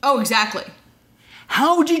hit? Oh, exactly.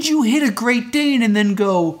 How did you hit a Great Dane and then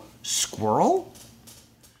go, squirrel?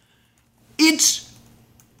 It's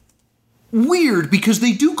weird because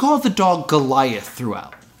they do call the dog Goliath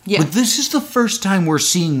throughout. Yeah. But this is the first time we're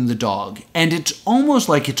seeing the dog, and it's almost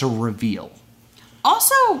like it's a reveal.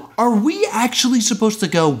 Also, are we actually supposed to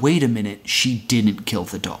go, wait a minute, she didn't kill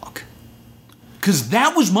the dog? Because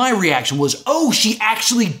that was my reaction was, oh, she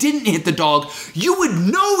actually didn't hit the dog. You would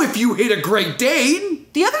know if you hit a Great Dane.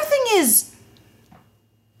 The other thing is,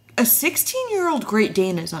 a 16-year-old Great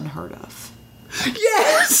Dane is unheard of.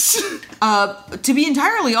 Yes! To be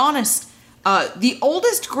entirely honest, the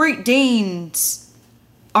oldest Great Danes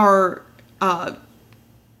are...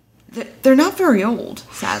 they're not very old,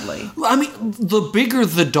 sadly. I mean, the bigger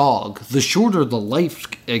the dog, the shorter the life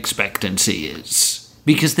expectancy is.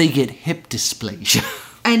 Because they get hip dysplasia.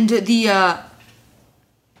 And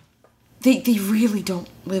They really don't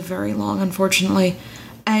live very long, unfortunately.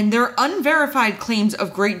 And there are unverified claims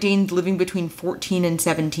of Great Danes living between 14 and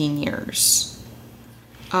 17 years.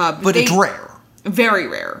 But it's rare. Very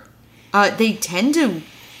rare. They tend to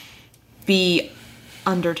be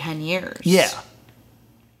under 10 years. Yeah.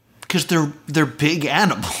 Because they're big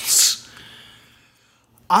animals.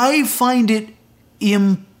 I find it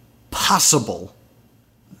impossible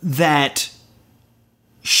that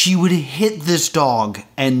she would hit this dog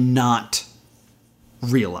and not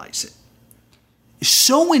realize it.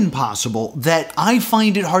 So impossible that I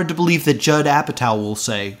find it hard to believe that Judd Apatow will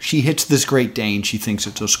say she hits this Great Dane, she thinks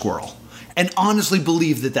it's a squirrel. And honestly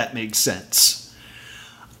believe that makes sense.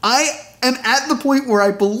 I am at the point where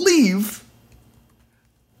I believe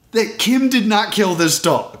that Kim did not kill this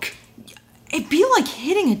dog. It'd be like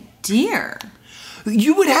hitting a deer.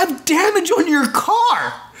 You would have damage on your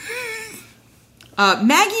car.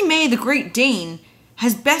 Maggie May, the Great Dane,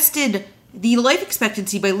 has bested the life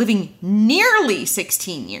expectancy by living nearly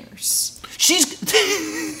 16 years.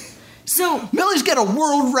 So Millie's got a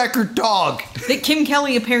world record dog. That Kim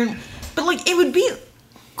Kelly apparently... But, like, it would be...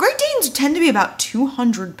 Great Danes tend to be about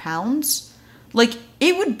 200 pounds. Like,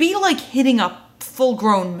 it would be like hitting a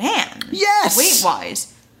full-grown man. Yes!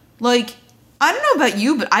 Weight-wise. Like, I don't know about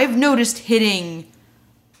you, but I've noticed hitting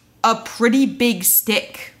a pretty big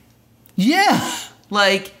stick. Yeah.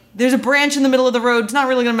 Like, there's a branch in the middle of the road. It's not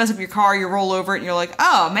really going to mess up your car. You roll over it and you're like,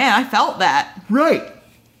 oh, man, I felt that. Right.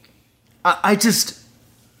 I just...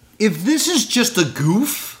 If this is just a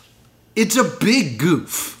goof, it's a big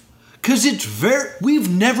goof. Because we've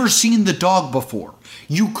never seen the dog before.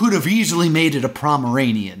 You could have easily made it a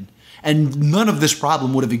Pomeranian, and none of this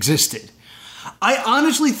problem would have existed. I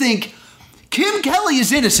honestly think Kim Kelly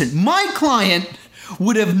is innocent. My client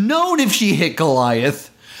would have known if she hit Goliath.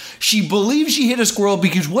 She believes she hit a squirrel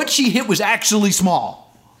because what she hit was actually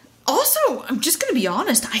small. Also, I'm just going to be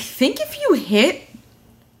honest. I think if you hit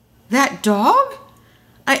that dog,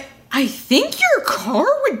 I think your car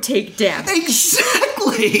would take damage.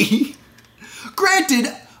 Exactly. Granted,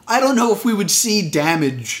 I don't know if we would see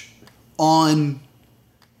damage on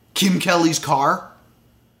Kim Kelly's car.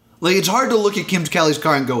 Like, it's hard to look at Kim Kelly's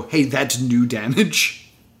car and go, hey, that's new damage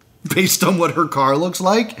based on what her car looks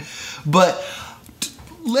like. But,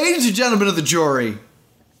 ladies and gentlemen of the jury,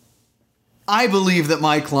 I believe that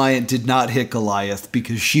my client did not hit Goliath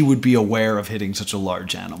because she would be aware of hitting such a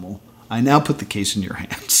large animal. I now put the case in your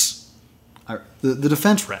hands. The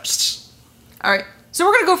defense rests. All right, so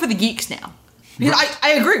we're going to go for the geeks now. Right.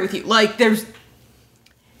 I agree with you. Like,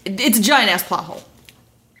 it's a giant-ass plot hole.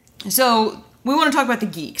 So, we want to talk about the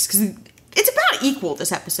geeks, because it's about equal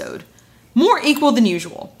this episode. More equal than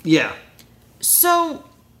usual. Yeah. So,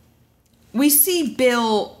 we see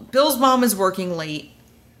Bill's mom is working late.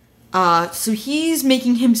 So he's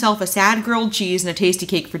making himself a sad grilled cheese and a tasty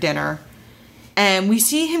cake for dinner. And we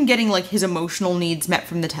see him getting, like, his emotional needs met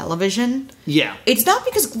from the television. Yeah. It's not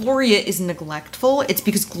because Gloria is neglectful. It's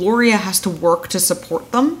because Gloria has to work to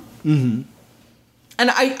support them. Mm-hmm. And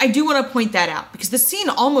I do want to point that out, because the scene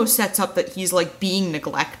almost sets up that he's, like, being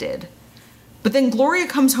neglected. But then Gloria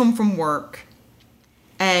comes home from work,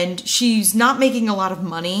 and she's not making a lot of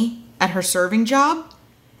money at her serving job.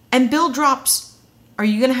 And Bill drops, "Are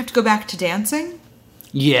you going to have to go back to dancing?"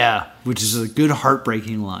 Yeah, which is a good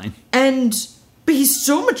heartbreaking line. But he's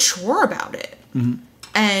so mature about it. Mm-hmm.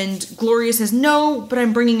 And Gloria says, "No, but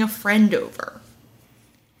I'm bringing a friend over."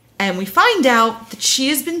 And we find out that she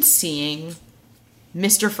has been seeing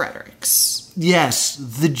Mr. Fredericks. Yes,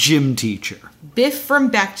 the gym teacher. Biff from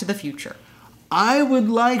Back to the Future. I would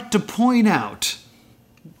like to point out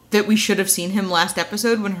that we should have seen him last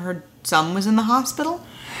episode when her son was in the hospital.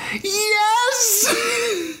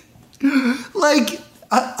 Yes! Like,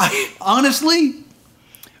 I honestly,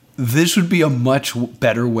 this would be a much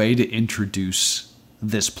better way to introduce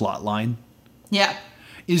this plot line. Yeah.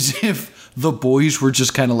 Is if the boys were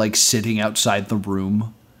just kind of like sitting outside the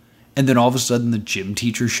room, and then all of a sudden the gym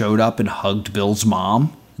teacher showed up and hugged Bill's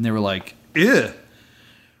mom, and they were like, "Ew.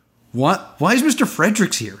 What? Why is Mr.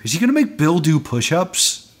 Fredericks here? Is he going to make Bill do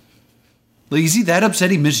push-ups? Like, is he that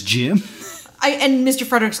upset he missed gym?" And Mr.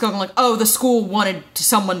 Fredericks going like, "Oh, the school wanted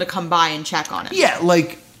someone to come by and check on him." Yeah,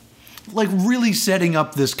 like really setting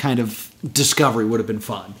up this kind of discovery would have been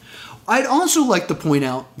fun. I'd also like to point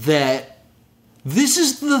out that this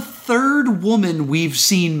is the third woman we've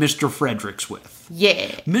seen Mr. Fredericks with. Yeah.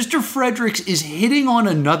 Mr. Fredericks is hitting on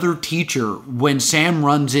another teacher when Sam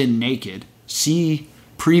runs in naked. See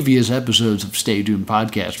previous episodes of Stay Tuned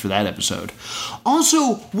Podcast for that episode.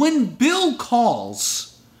 Also, when Bill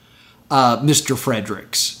calls Mr.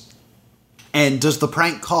 Fredericks and does the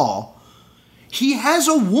prank call, he has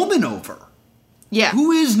a woman over. Yeah.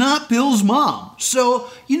 Who is not Bill's mom. So,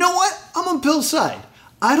 you know what? I'm on Bill's side.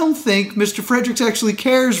 I don't think Mr. Fredericks actually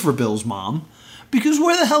cares for Bill's mom, because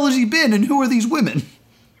where the hell has he been and who are these women?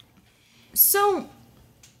 So,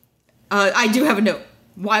 I do have a note.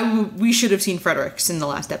 Why we should have seen Fredericks in the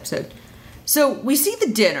last episode. So, we see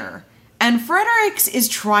the dinner, and Fredericks is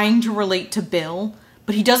trying to relate to Bill,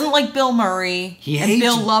 but he doesn't like Bill Murray. He and hates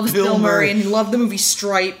Bill loves Bill Bill Murray, Murray. and he loved the movie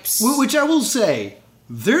Stripes. Which I will say,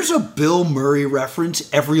 there's a Bill Murray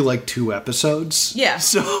reference every, 2 episodes. Yeah.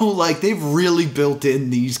 So, they've really built in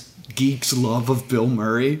these geeks' love of Bill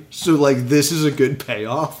Murray. So, this is a good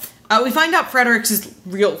payoff. We find out Fredericks'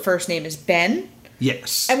 real first name is Ben.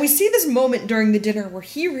 Yes. And we see this moment during the dinner where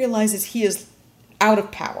he realizes he is out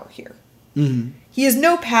of power here. Mm-hmm. He has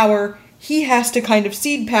no power. He has to kind of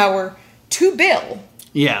cede power to Bill.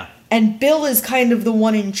 Yeah. And Bill is kind of the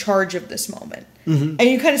one in charge of this moment. Mm-hmm. And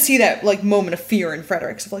you kind of see that, moment of fear in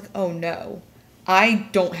Fredericks of oh no, I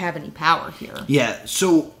don't have any power here. Yeah,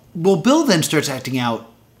 so, Bill then starts acting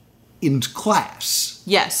out in class.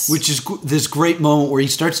 Yes. Which is this great moment where he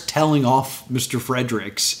starts telling off Mr.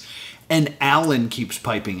 Fredericks, and Alan keeps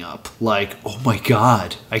piping up, oh my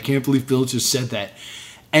god, I can't believe Bill just said that.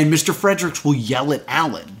 And Mr. Fredericks will yell at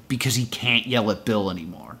Alan because he can't yell at Bill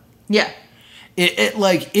anymore. Yeah.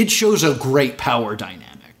 It shows a great power dynamic.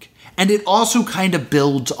 And it also kind of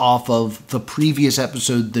builds off of the previous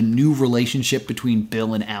episode, the new relationship between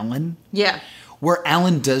Bill and Alan. Yeah. Where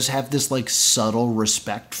Alan does have this, subtle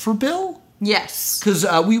respect for Bill. Yes. Because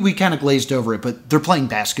we kind of glazed over it, but they're playing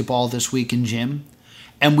basketball this week in gym.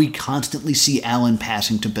 And we constantly see Alan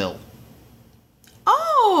passing to Bill.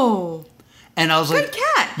 Oh. And I was good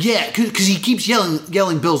catch. Yeah, because he keeps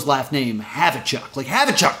yelling Bill's last name, Havachuk.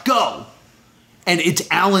 Havachuk, go! And it's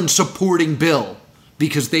Alan supporting Bill.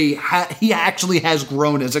 Because he actually has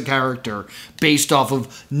grown as a character based off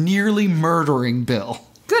of nearly murdering Bill.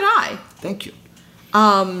 Good eye. Thank you.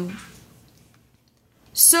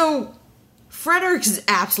 So, Fredericks is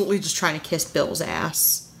absolutely just trying to kiss Bill's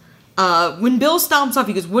ass. When Bill stomps off,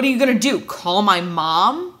 he goes, "What are you gonna do? Call my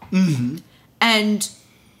mom?" Mm-hmm. And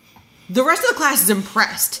the rest of the class is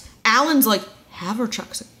impressed. Alan's like,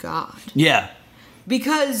 Haverchuck's a god. Yeah.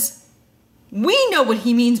 Because we know what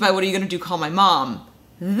he means by "what are you gonna do? Call my mom."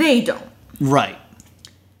 They don't. Right.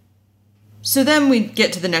 So then we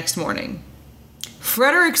get to the next morning.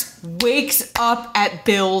 Fredericks wakes up at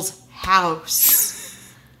Bill's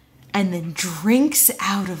house and then drinks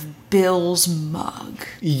out of Bill's mug.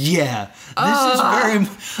 Yeah. This is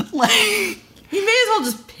very... He may as well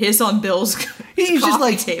just piss on Bill's He's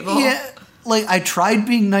coffee just table. Yeah, I tried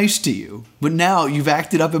being nice to you, but now you've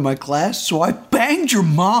acted up in my class, so I banged your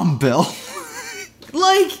mom, Bill.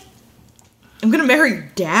 I'm gonna marry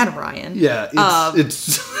your dad, Ryan. Yeah,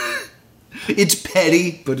 it's it's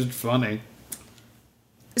petty, but it's funny.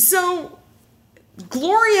 So,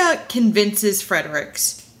 Gloria convinces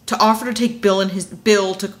Fredericks to offer to take Bill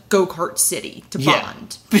to Go-Kart City to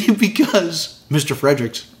bond. Because Mr.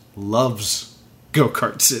 Fredericks loves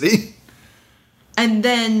Go-Kart City. And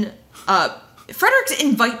then Fredericks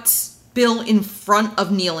invites Bill in front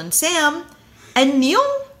of Neil and Sam, and Neil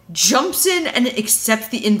jumps in and accepts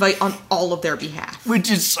the invite on all of their behalf.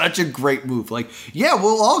 Which is such a great move. Yeah,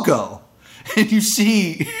 we'll all go. And you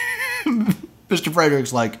see Mr.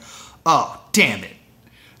 Fredericks oh, damn it.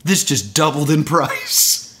 This just doubled in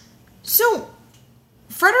price. So,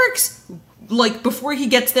 Fredericks, before he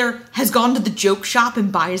gets there, has gone to the joke shop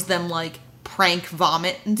and buys them, prank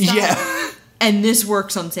vomit and stuff. Yeah. And this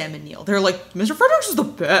works on Sam and Neil. They're like, Mr. Fredericks is the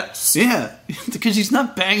best. Yeah, because he's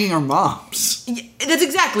not banging our moms. Yeah, that's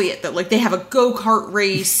exactly it, though. They have a go-kart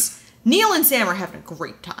race. Neil and Sam are having a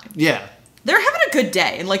great time. Yeah. They're having a good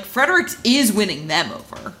day, and, Fredericks is winning them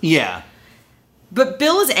over. Yeah. But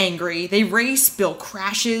Bill is angry. They race. Bill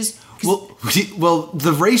crashes. Well,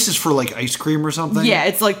 the race is for, ice cream or something? Yeah,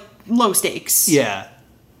 it's, low stakes. Yeah.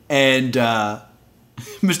 And,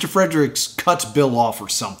 Mr. Fredericks cuts Bill off or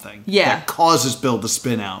something. Yeah. That causes Bill to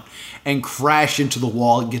spin out and crash into the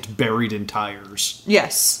wall and gets buried in tires.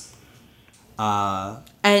 Yes.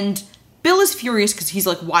 And Bill is furious because he's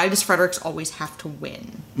like, why does Fredericks always have to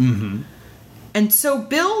win? Mm-hmm. And so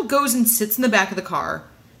Bill goes and sits in the back of the car,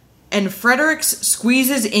 and Fredericks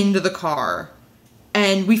squeezes into the car,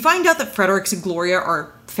 and we find out that Fredericks and Gloria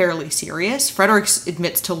are fairly serious. Fredericks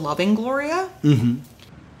admits to loving Gloria. Mm-hmm.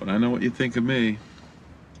 But I know what you think of me.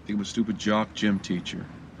 Think I'm a stupid jock gym teacher,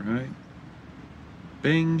 right?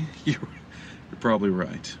 Bing, you're probably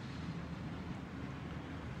right.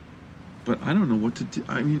 But I don't know what to do.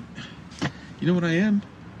 I mean, you know what I am?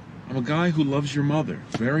 I'm a guy who loves your mother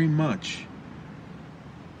very much.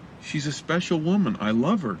 She's a special woman. I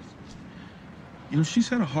love her. You know, she's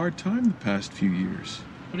had a hard time the past few years.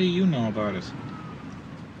 What do you know about it?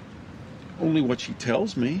 Only what she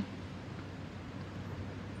tells me.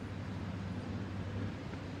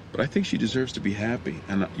 But I think she deserves to be happy.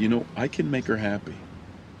 And, you know, I can make her happy.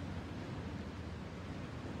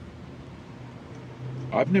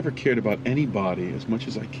 I've never cared about anybody as much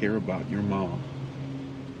as I care about your mom.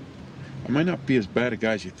 I might not be as bad a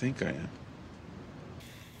guy as you think I am.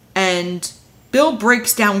 And Bill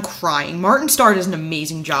breaks down crying. Martin Starr does an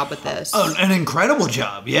amazing job with this. Oh, an incredible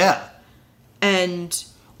job, yeah. And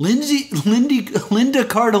Linda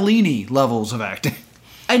Cardellini levels of acting.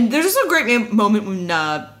 And there's also a great moment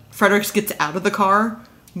when Fredericks gets out of the car,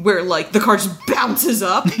 where, like, the car just bounces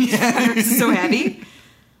up. Yeah. Fredericks is so heavy.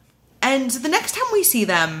 And the next time we see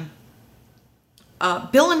them,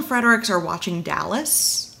 Bill and Fredericks are watching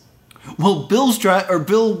Dallas. Well,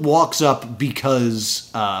 Bill walks up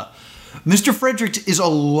because Mr. Fredericks is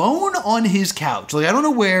alone on his couch. Like, I don't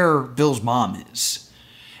know where Bill's mom is.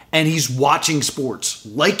 And he's watching sports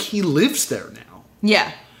like he lives there now.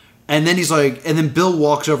 Yeah. And then then Bill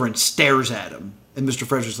walks over and stares at him. And Mr.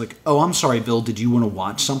 Fredericks is like, "Oh, I'm sorry, Bill. Did you want to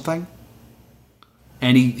watch something?"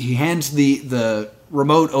 And he hands the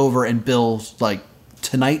remote over, and Bill's like,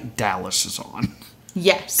 "Tonight, Dallas is on."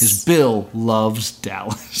 Yes. Because Bill loves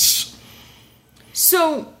Dallas.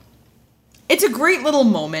 So, it's a great little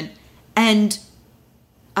moment, and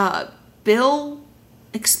Bill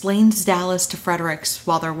explains Dallas to Fredericks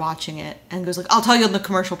while they're watching it, and goes like, "I'll tell you on the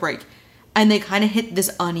commercial break." And they kind of hit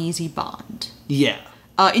this uneasy bond. Yeah.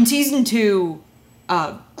 In season 2,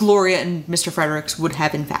 Gloria and Mr. Fredericks would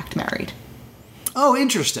have in fact married. Oh,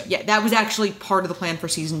 interesting. Yeah, that was actually part of the plan for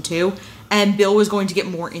season 2, and Bill was going to get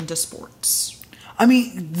more into sports. I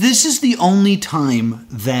mean, this is the only time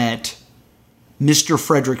that Mr.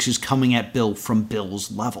 Fredericks is coming at Bill from Bill's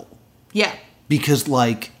level. Yeah. Because,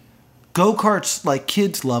 like, go-karts, like,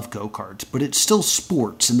 kids love go-karts, but it's still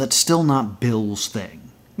sports, and that's still not Bill's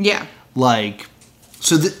thing. Yeah. Like,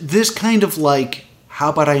 so this kind of, like, how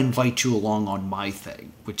about I invite you along on my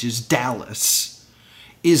thing, which is Dallas,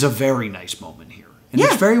 is a very nice moment here. And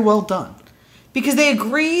it's very well done. Because they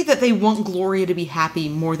agree that they want Gloria to be happy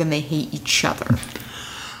more than they hate each other.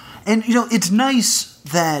 And, you know, it's nice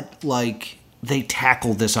that, like, they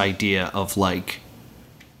tackle this idea of, like,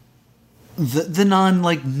 the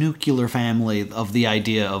non-like nuclear family, of the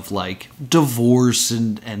idea of like divorce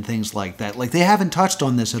and things like that. Like, they haven't touched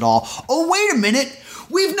on this at all. Oh, wait a minute.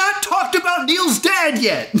 We've not talked about Neil's dad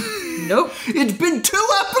yet. Nope. It's been 2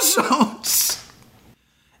 episodes.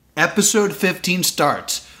 Episode 15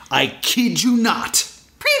 starts. I kid you not.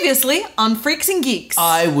 Previously on Freaks and Geeks.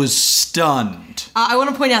 I was stunned. I want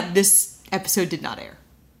to point out this episode did not air.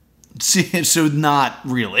 So not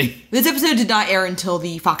really. This episode did not air until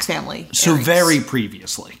the Fox family. So very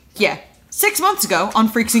previously. Yeah. 6 months ago on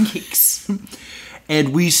Freaks and Geeks.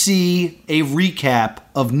 And we see a recap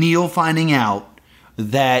of Neil finding out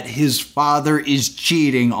that his father is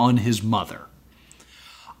cheating on his mother.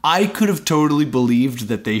 I could have totally believed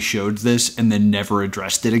that they showed this and then never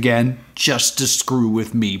addressed it again, just to screw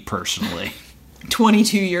with me personally.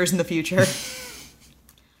 22 years in the future.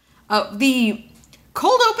 The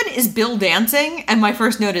cold open is Bill dancing, and my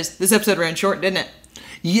first note is, this episode ran short, didn't it?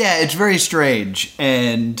 Yeah, it's very strange,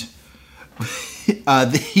 and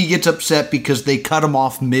he gets upset because they cut him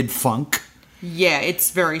off mid-funk. Yeah, it's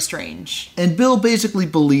very strange. And Bill basically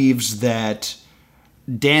believes that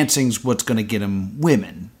dancing's what's going to get him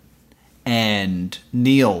women. And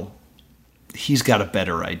Neil, he's got a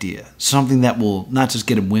better idea. Something that will not just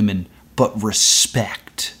get him women, but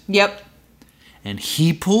respect. Yep. And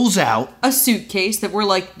he pulls out a suitcase that we're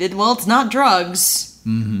like, well, it's not drugs.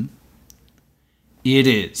 Mm-hmm. It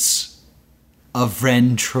is a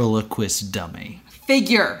ventriloquist dummy.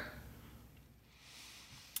 Figure.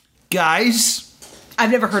 Guys,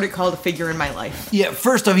 I've never heard it called a figure in my life. Yeah,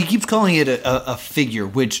 first off, he keeps calling it a figure,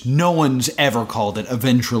 which no one's ever called it, a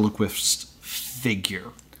ventriloquist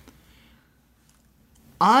figure.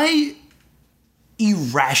 I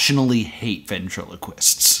irrationally hate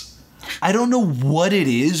ventriloquists. I don't know what it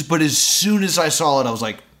is, but as soon as I saw it, I was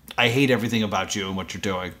like, I hate everything about you and what you're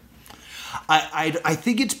doing. I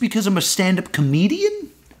think it's because I'm a stand-up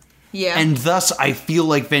comedian. Yeah. And thus, I feel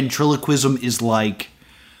like ventriloquism is like,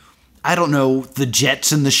 I don't know, the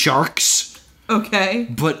Jets and the Sharks. Okay.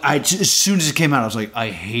 But as soon as it came out, I was like, I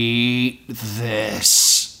hate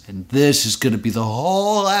this. And this is going to be the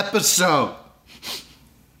whole episode.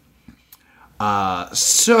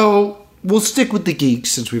 So we'll stick with the geeks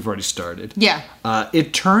since we've already started. Yeah.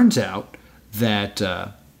 It turns out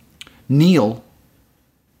that Neil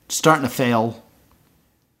starting to fail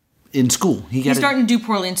in school. He's starting to do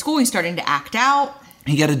poorly in school. He's starting to act out.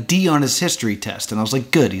 He got a D on his history test, and I was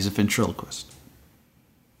like, good, he's a ventriloquist.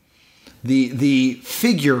 The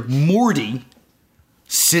figure, Morty,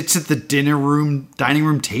 sits at the dining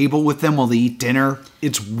room table with them while they eat dinner.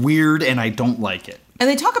 It's weird, and I don't like it. And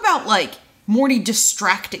they talk about, like, Morty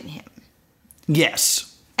distracting him.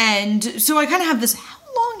 Yes. And so I kind of have this, how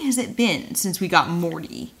long has it been since we got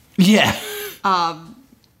Morty? Yeah.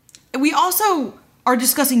 We also are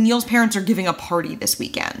discussing Neil's parents are giving a party this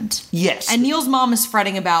weekend. Yes. And Neil's mom is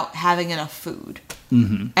fretting about having enough food.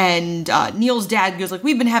 Mm-hmm. And Neil's dad goes like,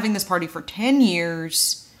 we've been having this party for 10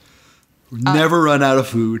 years. Never run out of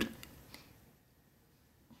food.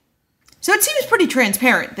 So it seems pretty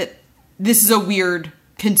transparent that this is a weird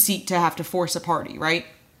conceit to have to force a party, right?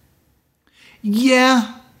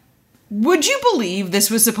 Yeah. Would you believe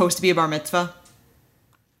this was supposed to be a bar mitzvah?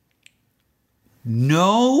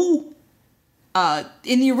 No.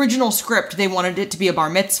 In the original script, they wanted it to be a bar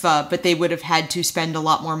mitzvah, but they would have had to spend a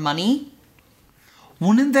lot more money.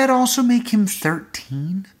 Wouldn't that also make him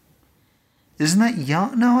 13? Isn't that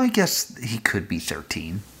young? No, I guess he could be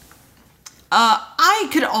 13. I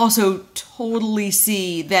could also totally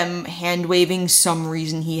see them hand-waving some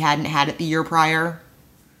reason he hadn't had it the year prior.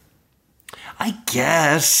 I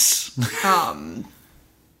guess.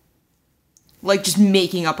 Like, just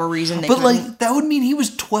making up a reason they But, couldn't. like, that would mean he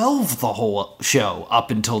was 12 the whole show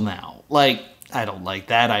up until now. Like, I don't like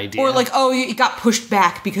that idea. Or, like, oh, it got pushed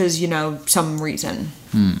back because, some reason.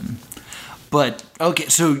 But, okay,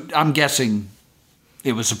 so I'm guessing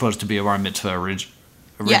it was supposed to be a bar mitzvah originally?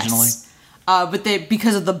 Yes. But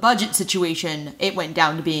because of the budget situation, it went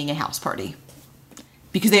down to being a house party.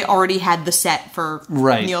 Because they already had the set for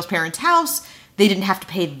Neil's parents' house. They didn't have to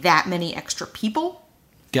pay that many extra people.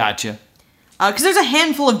 Gotcha. Because there's a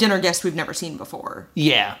handful of dinner guests we've never seen before.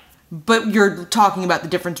 Yeah. But you're talking about the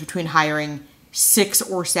difference between hiring 6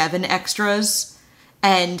 or 7 extras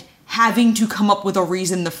and having to come up with a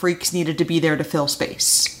reason the freaks needed to be there to fill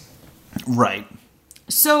space. Right.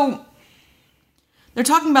 So, they're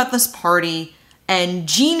talking about this party, and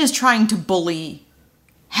Gene is trying to bully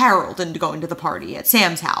Harold into going to the party at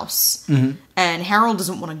Sam's house. Mm-hmm. And Harold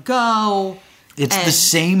doesn't want to go. It's the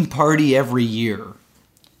same party every year.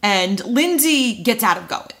 And Lindsay gets out of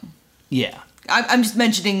going. Yeah. I'm just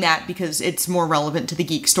mentioning that because it's more relevant to the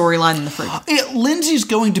geek storyline than the freak. Lindsay's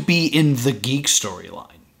going to be in the geek storyline.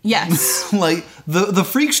 Yes. Like, the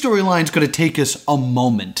freak storyline's going to take us a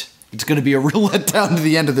moment. It's going to be a real letdown to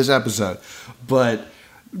the end of this episode. But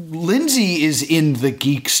Lindsay is in the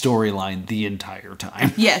geek storyline the entire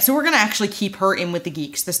time. Yeah, so we're going to actually keep her in with the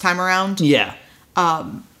geeks this time around. Yeah.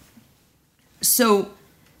 So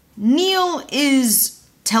Neil is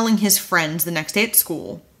telling his friends the next day at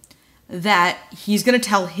school that he's going to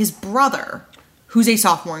tell his brother, who's a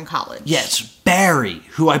sophomore in college. Yes, Barry,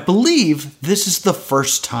 who I believe this is the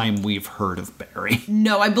first time we've heard of Barry.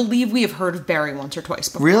 No, I believe we have heard of Barry once or twice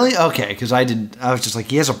before. Really? Okay, because I was just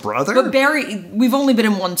like, he has a brother? But Barry, we've only been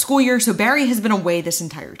in one school year, so Barry has been away this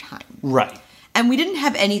entire time. Right. And we didn't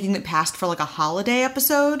have anything that passed for like a holiday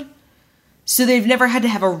episode, so they've never had to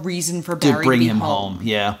have a reason for Barry to bring be him home.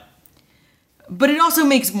 Yeah. But it also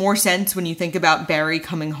makes more sense when you think about Barry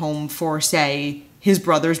coming home for, say, his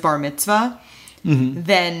brother's bar mitzvah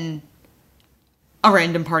than a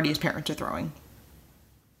random party his parents are throwing.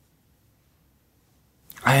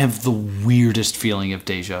 I have the weirdest feeling of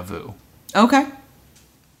deja vu. Okay.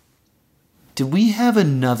 Did we have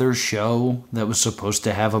another show that was supposed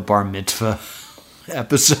to have a bar mitzvah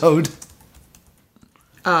episode?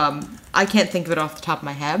 I can't think of it off the top of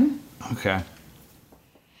my head. Okay.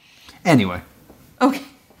 Anyway. Okay.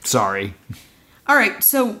 Sorry. All right,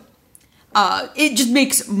 so it just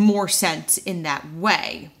makes more sense in that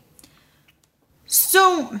way.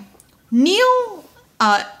 So Neil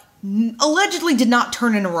allegedly did not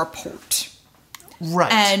turn in a report.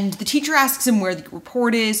 Right. And the teacher asks him where the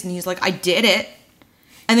report is, and he's like, I did it.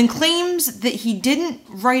 And then claims that he didn't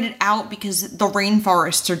write it out because the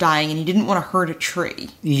rainforests are dying and he didn't want to hurt a tree.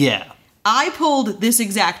 Yeah. I pulled this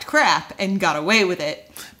exact crap and got away with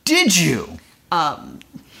it. Did you?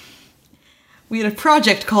 We had a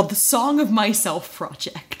project called the Song of Myself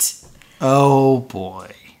Project. Oh,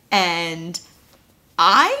 boy. And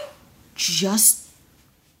I just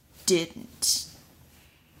didn't.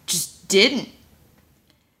 Just didn't.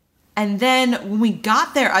 And then when we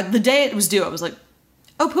got there, the day it was due, I was like,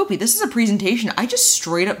 oh, Poopy, this is a presentation I just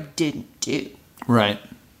straight up didn't do. Right.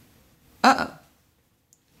 Uh-oh.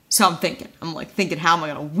 So I'm thinking, how am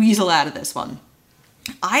I going to weasel out of this one?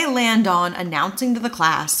 I land on announcing to the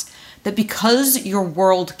class that because your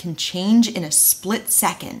world can change in a split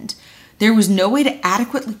second, there was no way to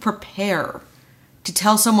adequately prepare to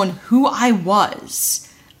tell someone who I was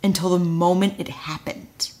until the moment it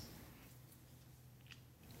happened.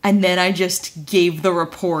 And then I just gave the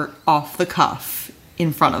report off the cuff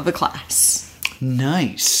in front of the class.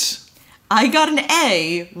 Nice. I got an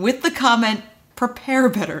A with the comment, prepare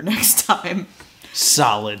better next time.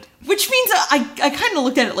 Solid. Which means I kind of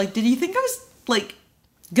looked at it like, did you think I was, like,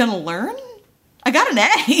 gonna learn? I got an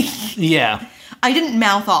A. Yeah. I didn't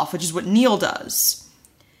mouth off, which is what Neil does.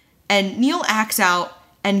 And Neil acts out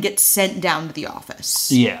and gets sent down to the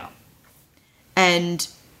office. Yeah. And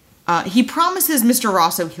he promises Mr.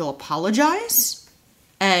 Rosso he'll apologize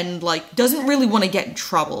and, like, doesn't really want to get in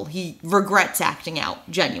trouble. He regrets acting out,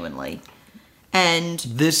 genuinely. And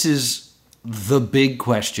this is the big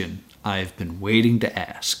question I've been waiting to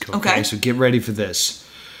ask. Okay. So get ready for this.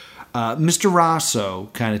 Mr. Rosso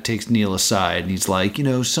kind of takes Neil aside and he's like, you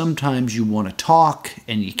know, sometimes you want to talk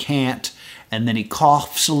and you can't. And then he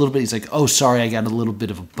coughs a little bit. He's like, oh, sorry, I got a little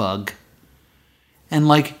bit of a bug. And,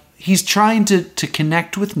 like, he's trying to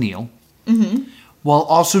connect with Neil while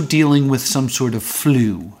also dealing with some sort of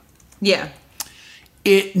flu. yeah.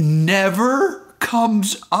 It never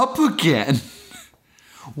comes up again.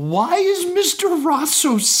 Why is Mr.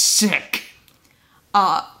 Rosso sick?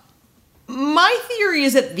 My theory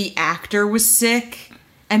is that the actor was sick,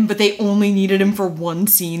 but they only needed him for one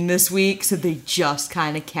scene this week, so they just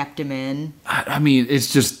kind of kept him in. I mean,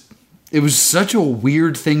 it was such a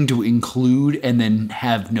weird thing to include and then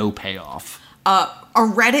have no payoff. A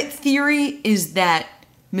Reddit theory is that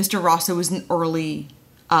Mr. Rosso is an early,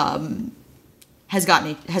 has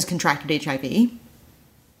contracted HIV.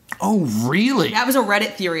 Oh, really? That was a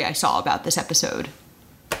Reddit theory I saw about this episode.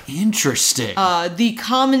 Interesting. The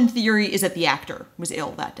common theory is that the actor was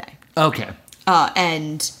ill that day. Okay.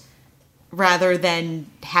 And rather than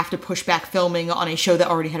have to push back filming on a show that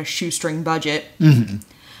already had a shoestring budget,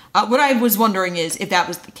 what I was wondering is, if that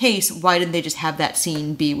was the case, why didn't they just have that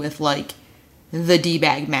scene be with, like, the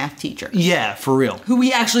D-bag math teacher? Yeah, for real. Who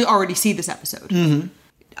we actually already see this episode.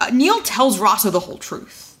 Neil tells Rosso the whole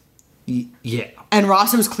truth. Yeah. And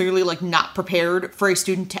Rosso is clearly, like, not prepared for a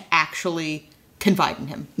student to actually confide in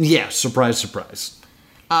him. Yeah, surprise, surprise.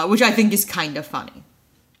 Which I think is kind of funny.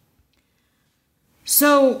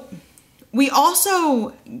 So, we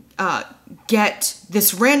also get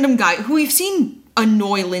this random guy who we've seen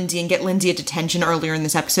annoy Lindsay and get Lindsay a detention earlier in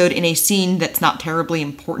this episode in a scene that's not terribly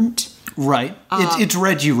important. Right. It's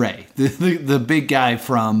Reggie Ray, the big guy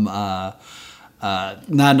from Not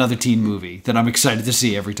Another Teen Movie that I'm excited to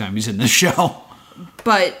see every time he's in this show.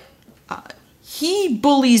 But he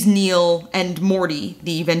bullies Neil and Morty,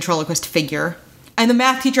 the ventriloquist figure. And the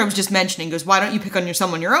math teacher I was just mentioning goes, why don't you pick on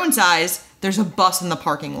someone your own size? There's a bus in the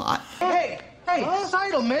parking lot. Hey,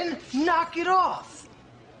 Seidelman, knock it off.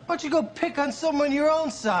 Why don't you go pick on someone your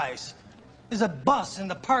own size? There's a bus in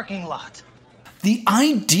the parking lot. The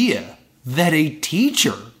idea that a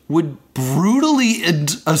teacher would brutally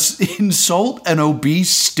insult an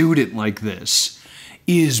obese student like this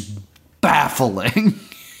is baffling.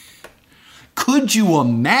 Could you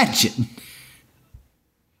imagine?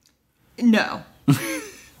 No.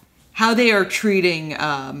 How they are treating,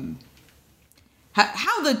 how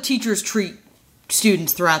the teachers treat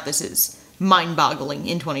students throughout this is mind-boggling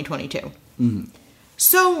in 2022.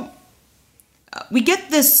 So, we get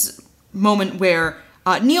this moment where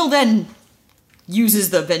Neil then uses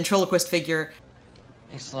the ventriloquist figure.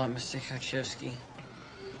 Thanks a lot, Mr. Kachevsky.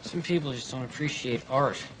 Some people just don't appreciate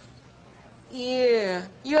art. Yeah,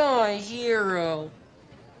 you're a hero.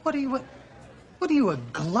 What are you, a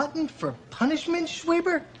glutton for punishment,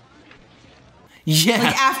 Schweber? Yeah.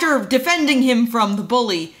 Like, after defending him from the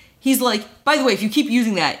bully, he's like, by the way, if you keep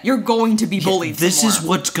using that, you're going to be bullied This is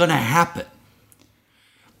what's gonna happen.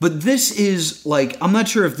 But this is, like, I'm not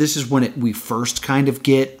sure if this is when we first kind of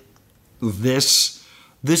get this.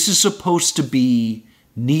 This is supposed to be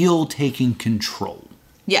Neil taking control.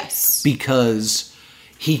 Yes. Because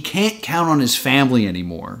he can't count on his family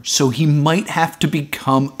anymore, so he might have to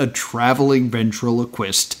become a traveling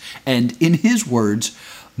ventriloquist and, in his words,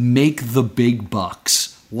 make the big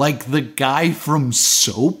bucks. Like the guy from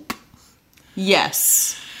Soap.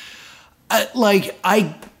 Yes.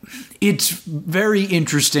 It's very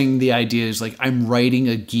interesting, the idea is, like, I'm writing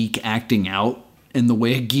a geek acting out, and the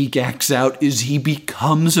way a geek acts out is he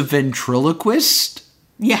becomes a ventriloquist.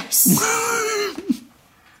 Yes.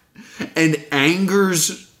 And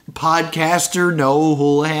angers podcaster Noah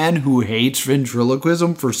Houlihan, who hates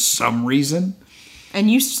ventriloquism for some reason. And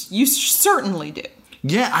you certainly do.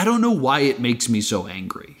 Yeah, I don't know why it makes me so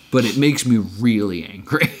angry, but it makes me really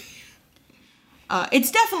angry.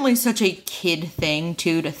 It's definitely such a kid thing,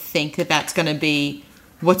 too, to think that that's going to be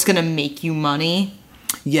what's going to make you money.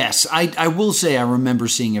 Yes, I will say I remember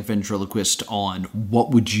seeing a ventriloquist on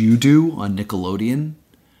What Would You Do on Nickelodeon,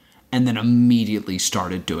 and then immediately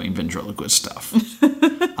started doing ventriloquist stuff.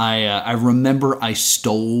 I remember I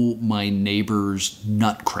stole my neighbor's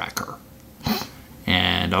nutcracker.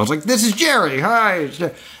 And I was like, this is Jerry, hi.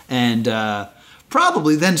 And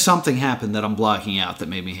probably then something happened that I'm blocking out that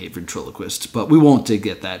made me hate ventriloquists, but we won't dig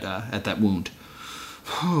at that wound.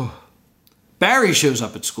 Barry shows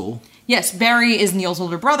up at school. Yes, Barry is Neil's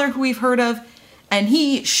older brother, who we've heard of, and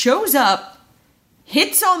he shows up,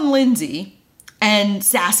 hits on Lindsay, and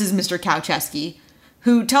sasses Mr. Kaucheski,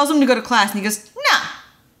 who tells him to go to class, and he goes, nah,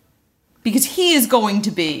 because he is going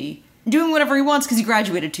to be doing whatever he wants because he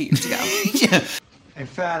graduated 2 years ago. Yeah. Hey,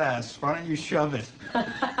 fat ass, why don't you shove it?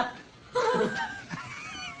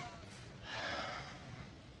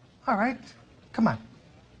 All right, come on.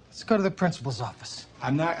 Let's go to the principal's office.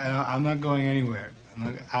 I'm not going anywhere.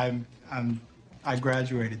 I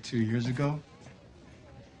graduated 2 years ago.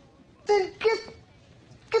 Then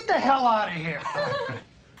get the hell out of here.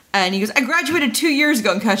 And he goes, I graduated 2 years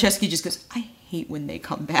ago. And Kaucheski just goes, I hate when they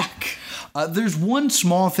come back. There's one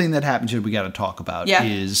small thing that happens here we got to talk about. Yeah.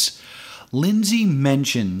 Is Lindsay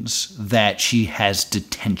mentions that she has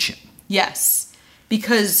detention. Yes,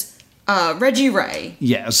 because Reggie Ray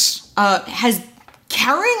Yes. has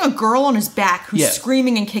carrying a girl on his back who's Yeah.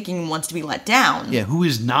 screaming and kicking and wants to be let down. Yeah, who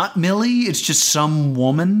is not Millie. It's just some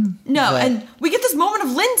woman. No, and we get this moment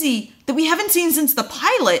of Lindsay that we haven't seen since the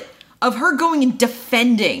pilot of her going and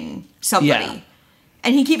defending somebody. Yeah.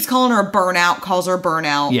 And he keeps calling her a burnout, calls her a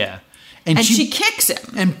burnout. Yeah. And she kicks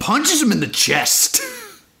him. And punches him in the chest.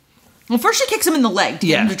 Well, first she kicks him in the leg to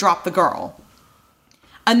get him to drop the girl.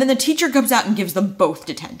 And then the teacher comes out and gives them both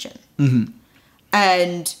detention. Mm-hmm.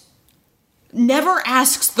 And never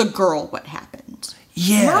asks the girl what happened.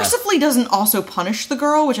 Yeah. Mercifully doesn't also punish the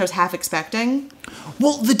girl, which I was half expecting.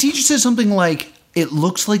 Well, the teacher says something like, it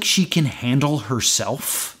looks like she can handle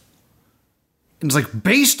herself. And it's like,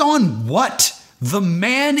 based on what? The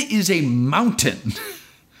man is a mountain.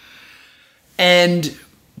 And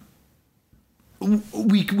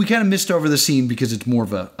we kind of missed over the scene because it's more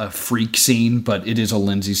of a freak scene, but it is a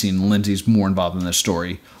Lindsay scene. Lindsay's more involved in this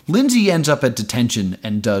story. Lindsay ends up at detention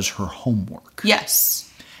and does her homework.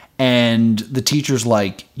 Yes. And the teacher's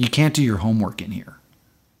like, you can't do your homework in here.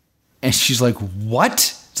 And she's like,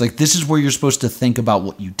 what? It's like, this is where you're supposed to think about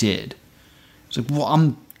what you did. It's like, well,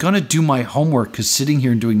 I'm going to do my homework because sitting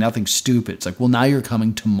here and doing nothing stupid. It's like, well, now you're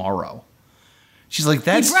coming tomorrow. She's like,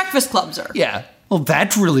 that's... He breakfast clubs her. Yeah. Well,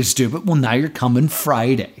 that's really stupid. Well, now you're coming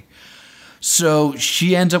Friday. So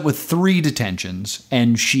she ends up with 3 detentions,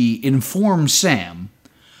 and she informs Sam.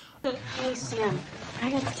 Hey, Sam,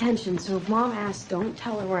 I got detention, so if Mom asks, don't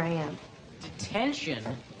tell her where I am. Detention?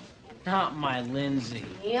 Not my Lindsay.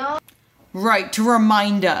 Right, to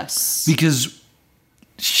remind us. Because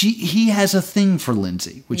he has a thing for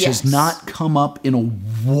Lindsay, which has not come up in a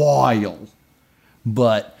while.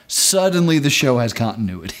 But suddenly the show has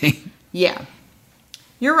continuity. Yeah.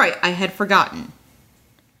 You're right, I had forgotten.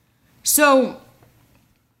 So,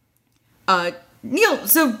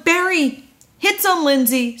 Barry hits on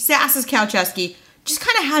Lindsay, sasses Kaucheski, just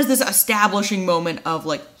kind of has this establishing moment of,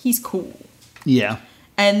 like, he's cool. Yeah.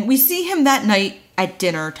 And we see him that night at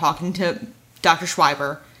dinner talking to Dr.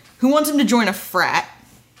 Schreiber, who wants him to join a frat.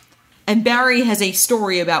 And Barry has a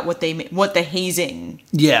story about what the hazing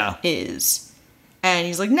is. And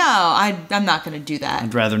he's like, no, I'm not going to do that.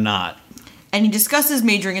 I'd rather not. And he discusses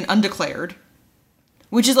majoring in undeclared,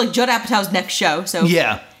 which is like Judd Apatow's next show. So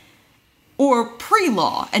yeah. Or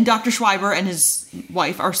pre-law. And Dr. Schreiber and his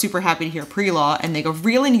wife are super happy to hear pre-law. And they go,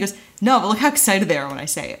 really? And he goes, no, but look how excited they are when I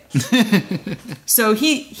say it. So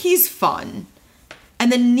he's fun.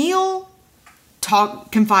 And then Neil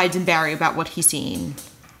confides in Barry about what he's seen.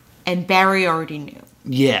 And Barry already knew.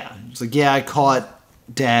 Yeah. It's like, yeah, I caught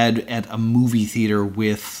Dad at a movie theater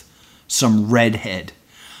with some redhead.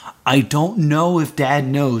 I don't know if Dad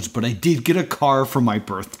knows, but I did get a car for my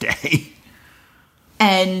birthday.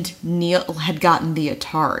 And Neil had gotten the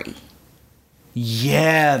Atari.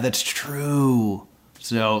 Yeah, that's true.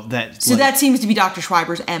 So that seems to be Dr.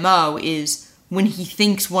 Schreiber's MO, is when he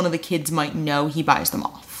thinks one of the kids might know, he buys them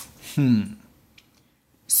off.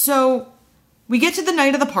 So we get to the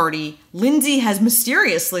night of the party. Lindsay has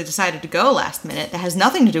mysteriously decided to go last minute. That has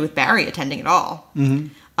nothing to do with Barry attending at all. Mm-hmm.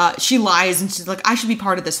 She lies and she's like, I should be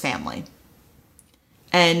part of this family.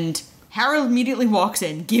 And Harold immediately walks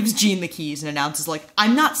in, gives Jean the keys, and announces, like,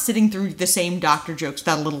 I'm not sitting through the same doctor jokes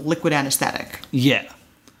without a little liquid anesthetic. Yeah.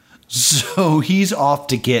 So he's off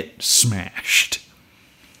to get smashed.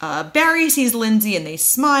 Barry sees Lindsay and they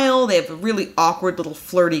smile. They have a really awkward little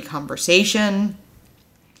flirty conversation.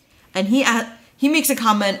 And he makes a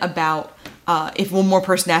comment about, if one more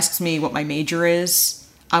person asks me what my major is,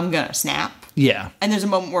 I'm gonna snap. Yeah. And there's a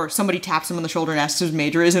moment where somebody taps him on the shoulder and asks who his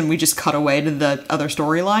major is, and we just cut away to the other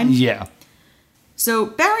storyline. Yeah. So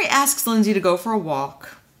Barry asks Lindsay to go for a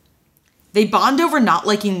walk. They bond over not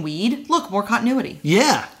liking weed. Look, more continuity.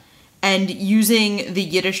 Yeah. And using the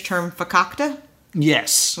Yiddish term fakakta.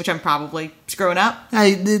 Yes. Which I'm probably screwing up.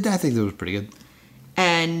 I think that was pretty good.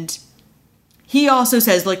 And he also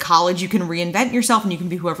says, like, college, you can reinvent yourself and you can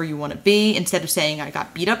be whoever you want to be. Instead of saying, I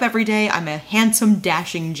got beat up every day, I'm a handsome,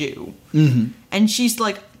 dashing Jew. Mm-hmm. And she's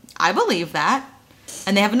like, I believe that.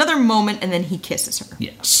 And they have another moment, and then he kisses her.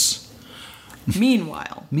 Yes.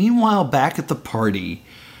 Meanwhile, back at the party,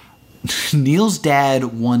 Neil's dad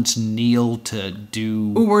wants Neil to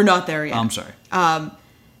do... Ooh, we're not there yet. I'm sorry.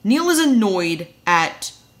 Neil is annoyed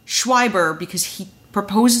at Schreiber because he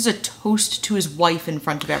proposes a toast to his wife in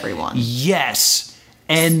front of everyone. Yes.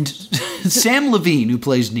 And Sam Levine, who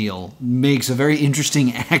plays Neil, makes a very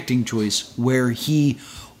interesting acting choice where he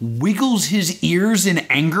wiggles his ears in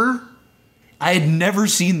anger. I had never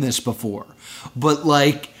seen this before. But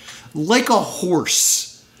like a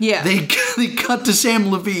horse. Yeah. They cut to Sam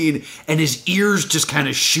Levine and his ears just kind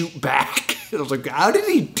of shoot back. I was like, how did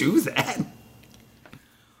he do that?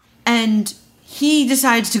 And he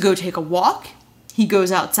decides to go take a walk. He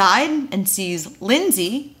goes outside and sees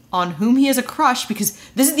Lindsay, on whom he has a crush, because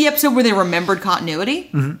this is the episode where they remembered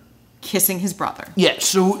continuity, kissing his brother. Yeah,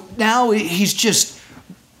 so now he's just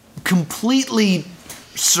completely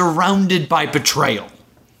surrounded by betrayal.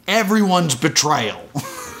 Everyone's betrayal.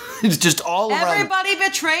 It's just all around. Everybody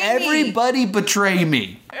betray me. Everybody betray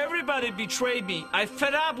me. Everybody betrayed me. I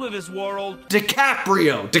fed up with this world.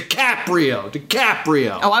 DiCaprio.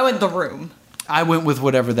 Oh, I went The Room. I went with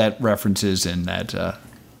whatever that reference is in that.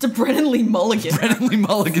 It's a Brennan Lee Mulligan. Brennan Lee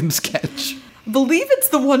Mulligan sketch. I believe it's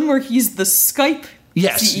the one where he's the Skype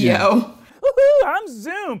CEO. Yeah. Woohoo, I'm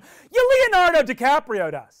Zoom. You Leonardo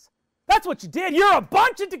DiCaprio'd us. That's what you did. You're a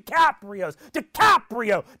bunch of DiCaprios.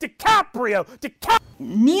 DiCaprio.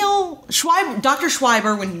 Dr.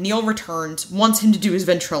 Schreiber, when Neil returns, wants him to do his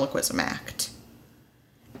ventriloquism act.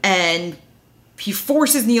 And he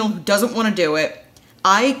forces Neil, who doesn't want to do it.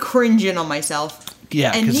 I cringe in on myself.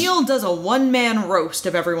 Yeah, and Neil does a one-man roast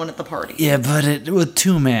of everyone at the party. Yeah, but with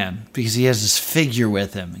two-man, because he has his figure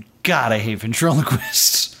with him. God, I hate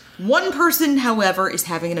ventriloquists. One person, however, is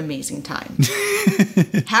having an amazing time.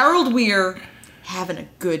 Harold Weir having a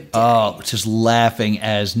good day. Oh, just laughing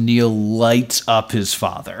as Neil lights up his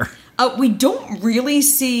father. We don't really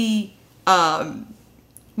see...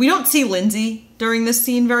 we don't see Lindsay during this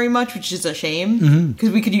scene very much, which is a shame,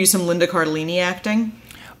 because we could use some Linda Cardellini acting.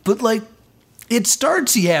 But, like, it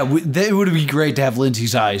starts, it would be great to have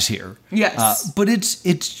Lindsay's eyes here. Yes. But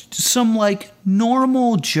it's some, like,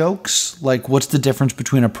 normal jokes, like what's the difference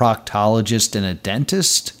between a proctologist and a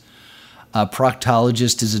dentist? A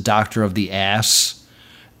proctologist is a doctor of the ass,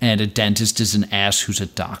 and a dentist is an ass who's a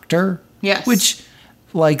doctor. Yes. Which,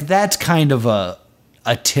 like, that's kind of a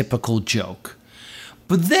typical joke.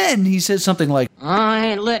 But then he says something like, I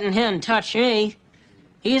ain't letting him touch me.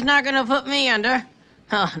 He's not gonna put me under.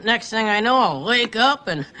 Next thing I know, I'll wake up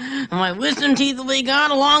and my wisdom teeth will be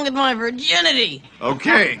gone along with my virginity.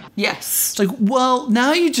 Okay. Yes. It's like, well,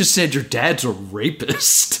 now you just said your dad's a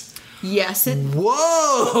rapist. Yes.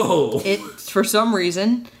 Whoa! It, for some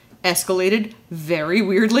reason, escalated very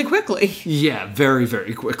weirdly quickly. Yeah, very,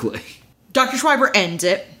 very quickly. Dr. Schreiber ends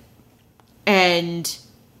it, and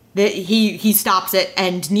he stops it,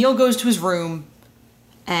 and Neil goes to his room,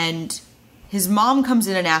 and his mom comes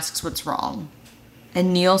in and asks what's wrong.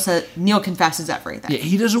 And Neil confesses everything. Yeah,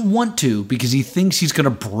 he doesn't want to because he thinks he's going to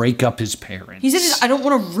break up his parents. He says, I don't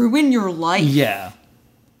want to ruin your life. Yeah.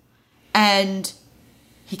 And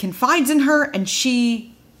he confides in her, and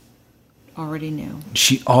she already knew.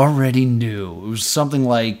 She already knew. It was something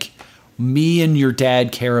like, me and your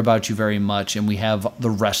dad care about you very much, and we have the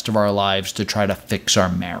rest of our lives to try to fix our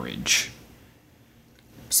marriage.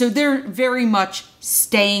 So they're very much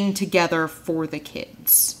staying together for the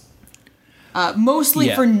kids. Mostly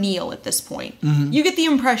for Neil at this point. Mm-hmm. You get the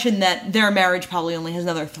impression that their marriage probably only has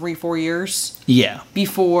another 3-4 years. Yeah.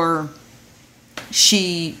 Before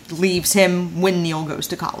she leaves him when Neil goes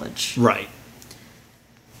to college. Right.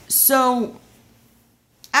 So,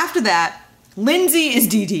 after that, Lindsay is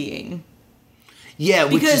DDing. Yeah,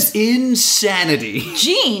 which is insanity.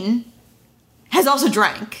 Jean has also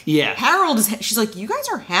drank. Yeah. Harold she's like, you guys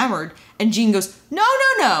are hammered. And Jean goes,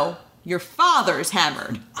 no. Your father's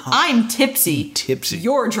hammered. I'm tipsy. Tipsy.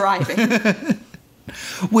 You're driving.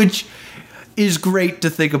 Which is great to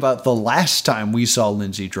think about the last time we saw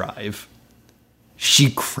Lindsay drive.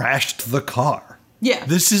 She crashed the car. Yeah.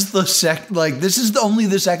 This is only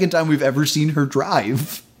the second time we've ever seen her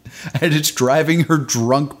drive. And it's driving her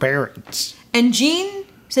drunk parents. And Jean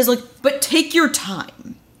says, like, but take your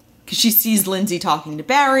time. Because she sees Lindsay talking to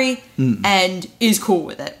Barry and is cool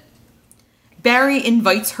with it. Barry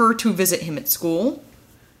invites her to visit him at school.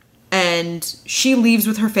 And she leaves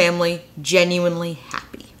with her family genuinely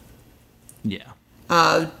happy. Yeah.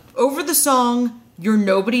 Over the song, You're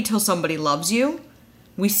Nobody Till Somebody Loves You,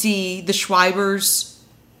 we see the Schweibers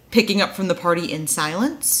picking up from the party in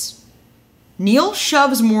silence. Neil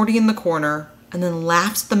shoves Morty in the corner and then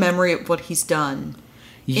laughs at the memory of what he's done.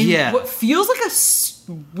 In what feels like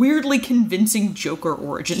a weirdly convincing Joker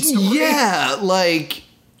origin story. Yeah, like,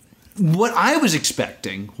 what I was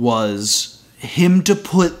expecting was him to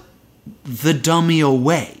put the dummy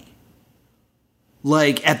away.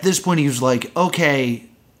 Like, at this point, he was like, okay,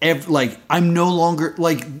 I'm no longer,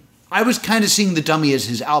 like, I was kind of seeing the dummy as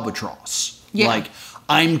his albatross. Yeah. Like,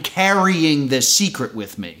 I'm carrying this secret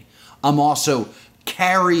with me. I'm also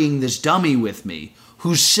carrying this dummy with me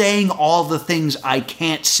who's saying all the things I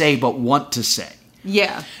can't say but want to say.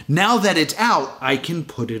 Yeah. Now that it's out, I can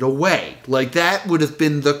put it away. Like, that would have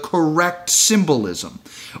been the correct symbolism.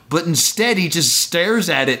 But instead, he just stares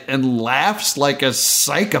at it and laughs like a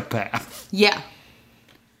psychopath. Yeah.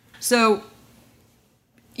 So,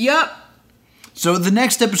 yep. So the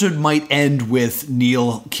next episode might end with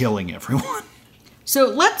Neil killing everyone. So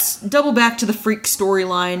let's double back to the Freak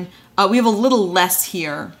storyline. We have a little less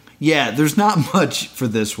here. Yeah, there's not much for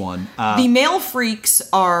this one. The male freaks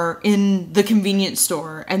are in the convenience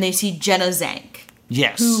store, and they see Jenna Zank.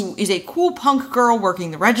 Yes. Who is a cool punk girl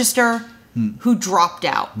working the register, who dropped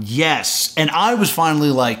out. Yes, and I was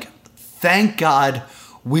finally like, thank God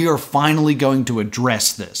we are finally going to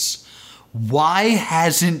address this. Why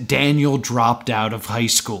hasn't Daniel dropped out of high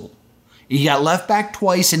school? He got left back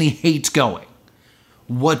twice and he hates going.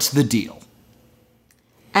 What's the deal?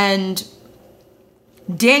 And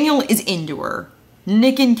Daniel is into her.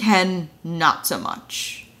 Nick and Ken, not so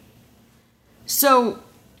much. So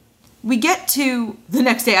we get to the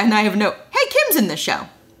next day, and I have a note. Hey, Kim's in this show.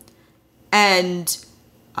 And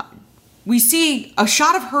we see a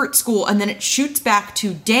shot of her at school, and then it shoots back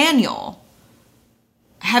to Daniel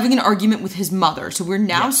having an argument with his mother. So we're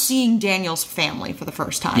now seeing Daniel's family for the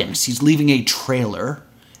first time. Yes, he's leaving a trailer,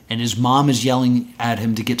 and his mom is yelling at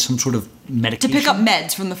him to get some sort of medication. To pick up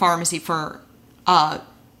meds from the pharmacy for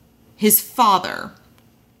his father,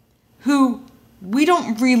 who we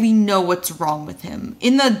don't really know what's wrong with him.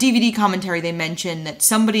 In the DVD commentary, they mention that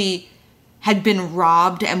somebody had been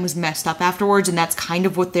robbed and was messed up afterwards, and that's kind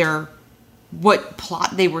of what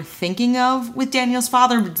plot they were thinking of with Daniel's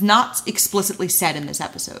father, but it's not explicitly said in this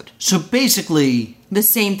episode. So basically, the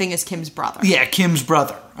same thing as Kim's brother. Yeah, Kim's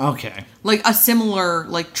brother. Okay. Like a similar,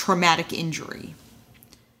 like, traumatic injury.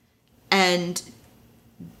 And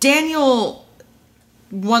Daniel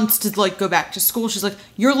wants to, like, go back to school. She's like,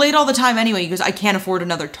 you're late all the time anyway. He goes, I can't afford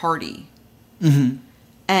another tardy. Mm-hmm.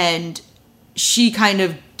 And she kind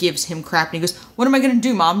of gives him crap, and he goes, what am I going to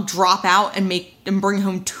do, Mom? Drop out and bring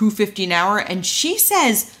home $2.50 an hour? And she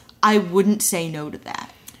says, I wouldn't say no to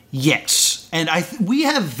that. Yes. And we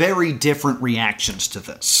have very different reactions to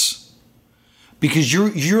this. Because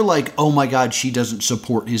you're like, oh my God, she doesn't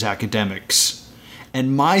support his academics.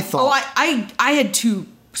 And my thought... Oh, I had two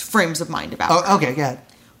frames of mind about it. Okay, go ahead.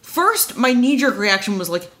 First, my knee-jerk reaction was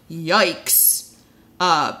like, yikes.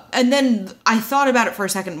 And then I thought about it for a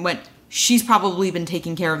second and went, she's probably been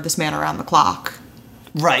taking care of this man around the clock.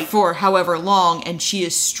 Right. For however long, and she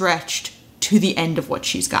is stretched to the end of what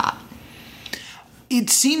she's got. It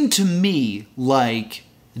seemed to me like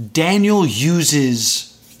Daniel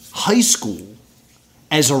uses high school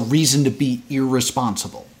as a reason to be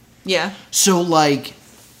irresponsible. Yeah. So, like,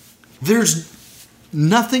 there's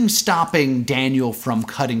nothing stopping Daniel from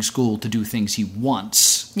cutting school to do things he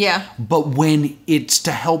wants. Yeah. But when it's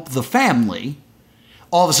to help the family,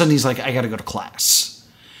 all of a sudden he's like, I gotta go to class.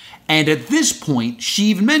 And at this point, she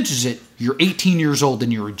even mentions it, you're 18 years old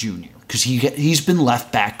and you're a junior. Because he's been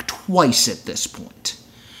left back twice at this point.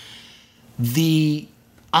 The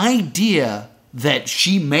idea that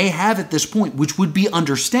she may have at this point, which would be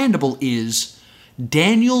understandable, is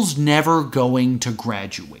Daniel's never going to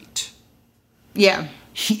graduate. Yeah.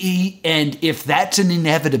 And if that's an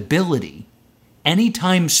inevitability, any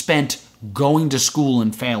time spent going to school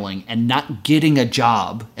and failing and not getting a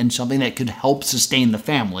job and something that could help sustain the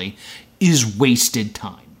family is wasted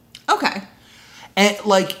time. Okay. And,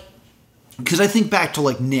 like, because I think back to,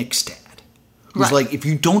 like, Nick's dad, Who's Right. like, if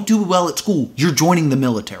you don't do well at school, you're joining the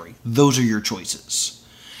military. Those are your choices.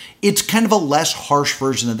 It's kind of a less harsh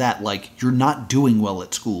version of that. Like, you're not doing well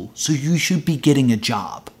at school, so you should be getting a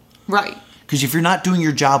job. Right. Because if you're not doing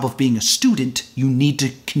your job of being a student, you need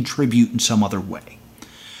to contribute in some other way.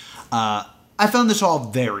 I found this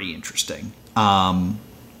all very interesting.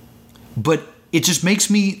 But it just makes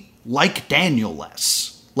me like Daniel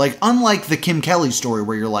less. Like, unlike the Kim Kelly story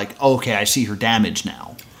where you're like, okay, I see her damage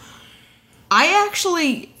now. I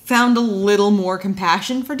actually found a little more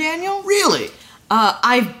compassion for Daniel. Really?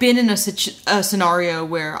 I've been in a scenario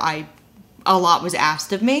where a lot was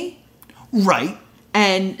asked of me. Right.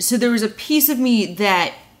 And so there was a piece of me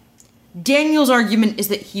that Daniel's argument is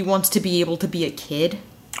that he wants to be able to be a kid.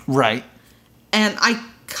 Right. And I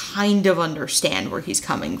kind of understand where he's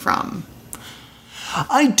coming from.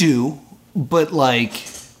 I do, but like,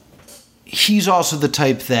 he's also the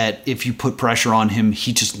type that if you put pressure on him,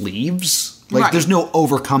 he just leaves. Like, Right. There's no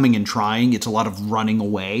overcoming and trying. It's a lot of running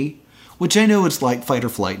away, which I know it's like fight or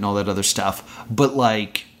flight and all that other stuff. But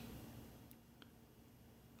like,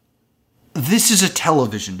 this is a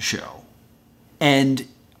television show, and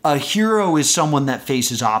a hero is someone that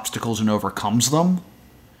faces obstacles and overcomes them.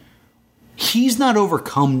 He's not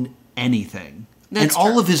overcome anything. That's and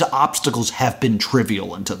all true. of his obstacles have been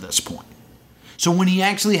trivial until this point. So when he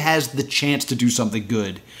actually has the chance to do something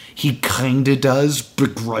good, he kinda does,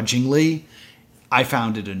 begrudgingly. I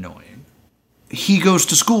found it annoying. He goes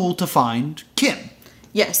to school to find Kim.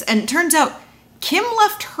 Yes, and it turns out Kim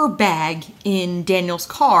left her bag in Daniel's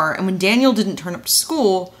car, and when Daniel didn't turn up to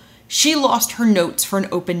school, she lost her notes for an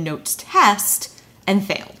open notes test and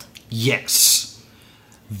failed. Yes.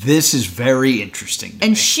 This is very interesting.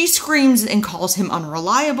 And she screams and calls him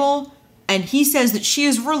unreliable, and he says that she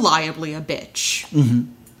is reliably a bitch. Mm-hmm.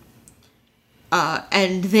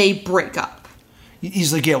 And they break up.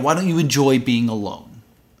 He's like, yeah, why don't you enjoy being alone?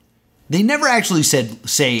 They never actually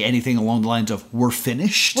say anything along the lines of, we're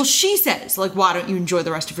finished. Well, she says, like, why don't you enjoy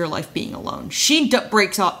the rest of your life being alone? She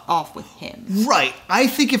breaks off with him. Right. I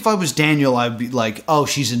think if I was Daniel, I'd be like, oh,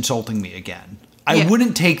 she's insulting me again. I Yeah.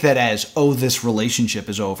 wouldn't take that as, oh, this relationship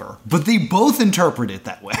is over. But they both interpret it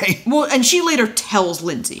that way. Well, and she later tells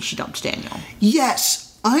Lindsay she dumped Daniel.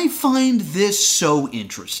 Yes, I find this so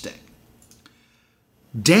interesting.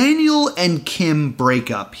 Daniel and Kim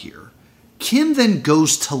break up here. Kim then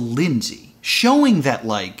goes to Lindsay, showing that,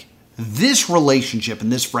 like, this relationship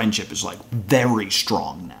and this friendship is, like, very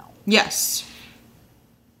strong now. Yes.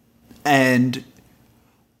 And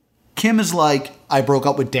Kim is like, I broke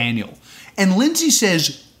up with Daniel. And Lindsay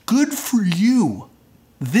says, good for you.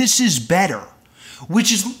 This is better.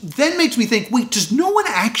 Which is then makes me think, wait, does no one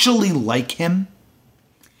actually like him?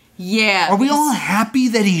 Yeah. Are we all happy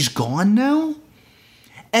that he's gone now?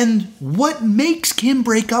 And what makes Kim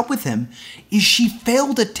break up with him is she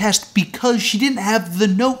failed a test because she didn't have the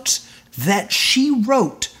notes that she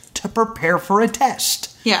wrote to prepare for a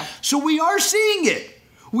test. Yeah. So we are seeing it.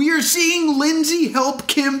 We are seeing Lindsay help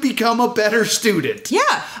Kim become a better student. Yeah.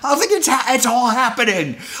 I think it's all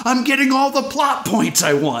happening. I'm getting all the plot points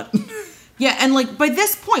I want. Yeah, and, like, by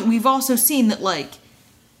this point, we've also seen that, like,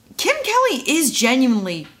 Kim Kelly is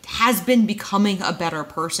genuinely has been becoming a better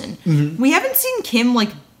person. Mm-hmm. We haven't seen Kim, like,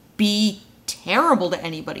 be terrible to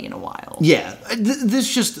anybody in a while. Yeah,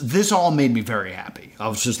 this all made me very happy. I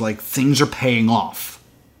was just like, things are paying off.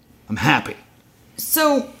 I'm happy.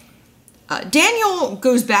 So, Daniel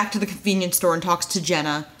goes back to the convenience store and talks to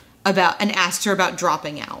Jenna and asks her about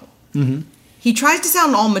dropping out. Mm-hmm. He tries to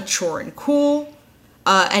sound all mature and cool,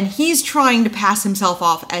 and he's trying to pass himself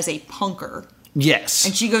off as a punker. Yes.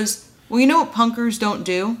 And she goes, well, you know what punkers don't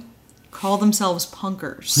do? Call themselves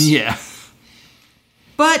punkers. Yeah.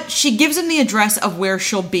 But she gives him the address of where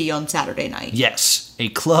she'll be on Saturday night. Yes, a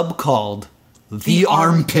club called The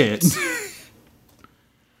Armpit.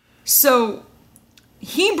 So,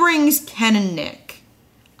 he brings Ken and Nick.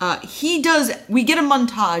 We get a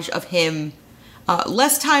montage of him,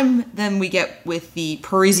 less time than we get with the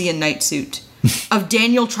Parisian night suit, of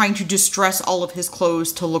Daniel trying to distress all of his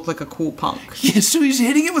clothes to look like a cool punk. Yeah, so he's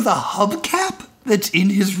hitting it with a hubcap that's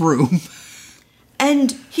in his room.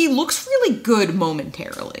 And he looks really good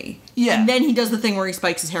momentarily. Yeah. And then he does the thing where he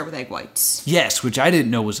spikes his hair with egg whites. Yes, which I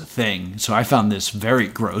didn't know was a thing, so I found this very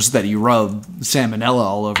gross that you rub salmonella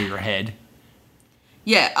all over your head.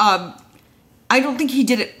 Yeah, I don't think he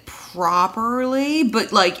did it properly,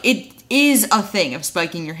 but, like, it is a thing of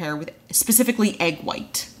spiking your hair with specifically egg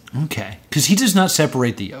white. Okay, because he does not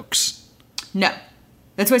separate the yolks. No.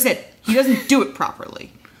 That's what I said. He doesn't do it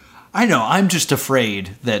properly. I know, I'm just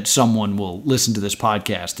afraid that someone will listen to this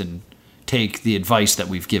podcast and take the advice that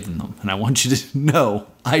we've given them. And I want you to know,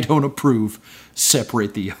 I don't approve.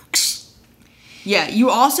 Separate the yolks. Yeah, you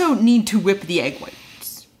also need to whip the egg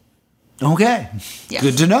whites. Okay. Yes.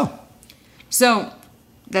 Good to know. So,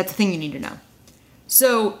 that's the thing you need to know.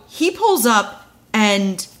 So, he pulls up,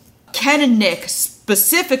 and Ken and Nick,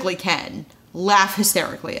 specifically Ken, laugh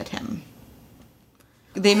hysterically at him.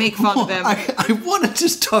 They make fun of him. I want to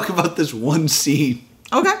just talk about this one scene.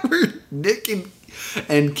 Okay. Where Nick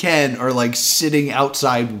and Ken are like sitting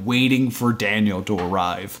outside waiting for Daniel to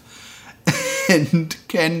arrive. And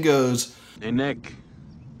Ken goes, "Hey Nick,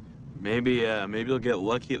 maybe you'll get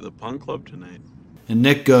lucky at the punk club tonight." And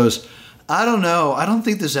Nick goes, "I don't know. I don't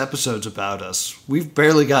think this episode's about us. We've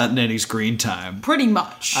barely gotten any screen time." Pretty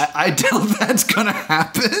much. I doubt that's gonna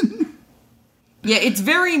happen. Yeah, it's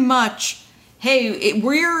very much, hey,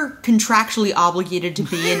 we're contractually obligated to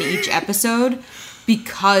be in each episode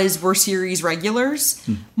because we're series regulars.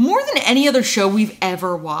 More than any other show we've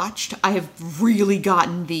ever watched, I have really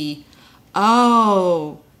gotten the,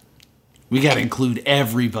 we gotta include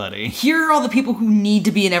everybody. Here are all the people who need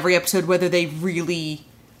to be in every episode, whether they really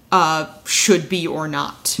should be or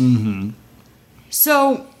not. Mm-hmm.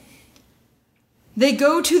 So, they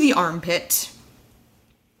go to the armpit.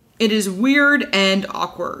 It is weird and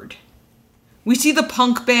awkward. We see the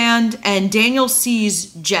punk band, and Daniel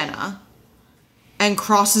sees Jenna and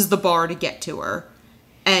crosses the bar to get to her.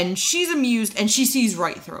 And she's amused, and she sees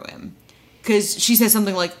right through him. Because she says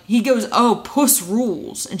something like, he goes, "Oh, puss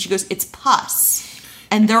rules." And she goes, "It's pus."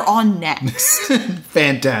 And they're on next.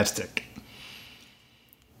 Fantastic.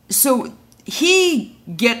 So he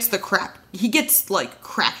gets cracked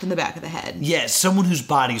in the back of the head. Yes, someone who's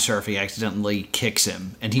body surfing accidentally kicks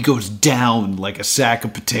him, and he goes down like a sack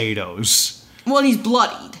of potatoes. Well, and he's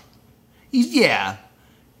bloodied. Yeah.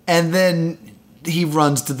 And then he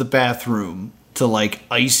runs to the bathroom to, like,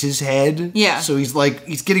 ice his head. Yeah. So he's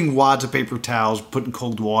getting wads of paper towels, putting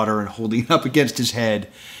cold water and holding it up against his head.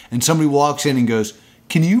 And somebody walks in and goes,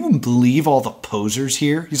 "Can you even believe all the posers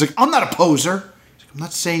here?" He's like, "I'm not a poser." He's like, "I'm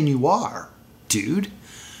not saying you are, dude."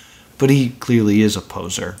 But he clearly is a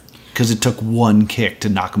poser, because it took one kick to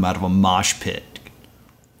knock him out of a mosh pit.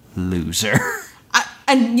 Loser.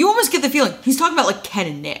 And you almost get the feeling he's talking about, like, Ken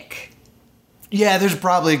and Nick. Yeah, there's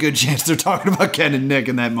probably a good chance they're talking about Ken and Nick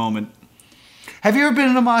in that moment. Have you ever been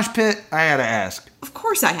in a mosh pit? I gotta ask. Of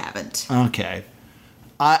course I haven't. Okay.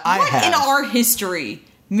 I what have. in our history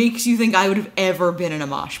makes you think I would have ever been in a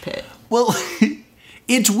mosh pit? Well,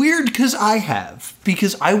 it's weird because I have.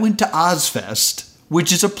 Because I went to Ozfest,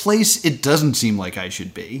 which is a place it doesn't seem like I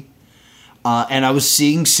should be. And I was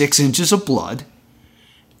seeing 6 Inches of Blood.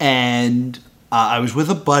 And I was with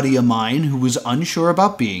a buddy of mine who was unsure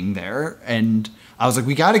about being there. And I was like,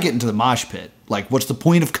 we got to get into the mosh pit. Like, what's the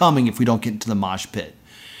point of coming if we don't get into the mosh pit?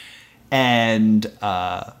 And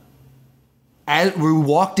as we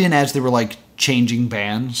walked in as they were, like, changing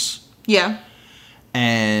bands. Yeah.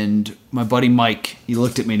 And my buddy Mike, he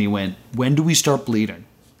looked at me and he went, "When do we start bleeding?"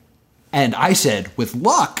 And I said, with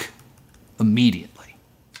luck, immediately.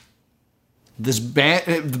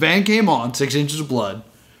 The band came on, 6 Inches of Blood.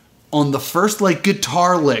 On the first, like,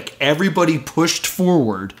 guitar lick, everybody pushed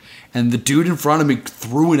forward, and the dude in front of me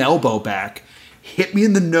threw an elbow back, hit me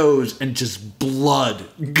in the nose, and just blood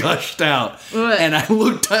gushed out. Ugh. And I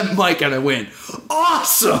looked at Mike and I went,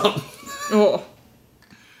 "Awesome!" Oh.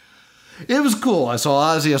 It was cool. I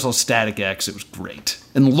saw Ozzy, I saw Static X. It was great.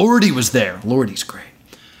 And Lordy was there. Lordy's great.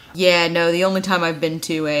 Yeah, no, the only time I've been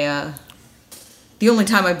to a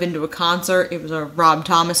concert, it was a Rob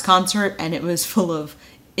Thomas concert, and it was full of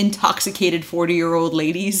intoxicated 40-year-old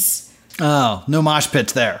ladies. Oh, no mosh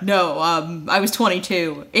pits there. No, I was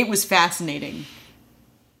 22. It was fascinating.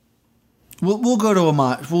 We'll go to a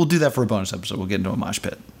mosh. We'll do that for a bonus episode. We'll get into a mosh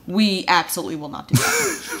pit. We absolutely will not do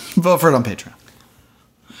that. Vote for it on Patreon.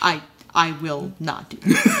 I will not do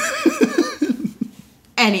that.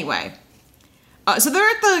 Anyway, so they're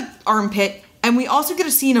at the armpit, and we also get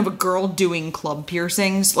a scene of a girl doing club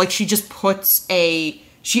piercings. Like, she just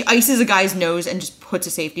she ices a guy's nose and just puts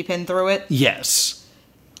a safety pin through it. Yes.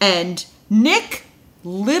 And Nick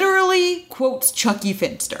literally quotes Chucky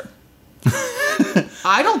Finster.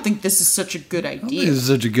 I don't think this is such a good idea. This is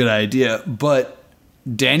such a good idea, but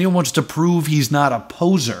Daniel wants to prove he's not a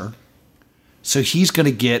poser, so he's going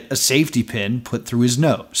to get a safety pin put through his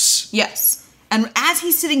nose. Yes. And as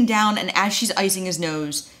he's sitting down and as she's icing his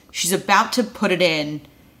nose, she's about to put it in,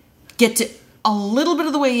 get to a little bit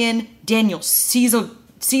of the way in, Daniel sees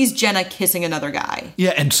Jenna kissing another guy.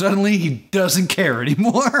 Yeah, and suddenly he doesn't care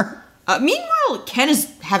anymore. Meanwhile, Ken is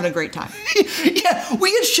having a great time. Yeah, we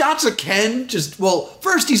get shots of Ken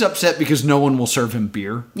first he's upset because no one will serve him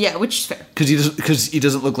beer. Yeah, which is fair. Because he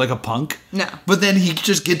doesn't look like a punk. No. But then he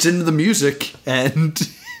just gets into the music and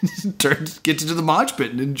gets into the mosh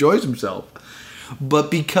pit and enjoys himself. But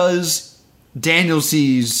because Daniel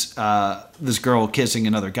sees this girl kissing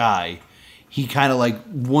another guy, he kind of like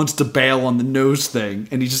wants to bail on the nose thing,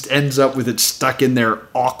 and he just ends up with it stuck in there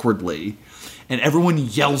awkwardly. And everyone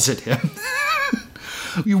yells at him.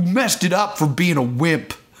 You messed it up for being a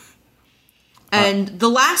wimp. And the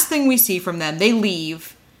last thing we see from them, they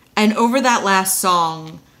leave. And over that last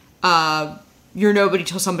song, You're Nobody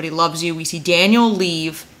Till Somebody Loves You, we see Daniel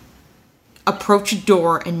leave, approach a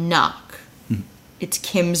door, and knock. It's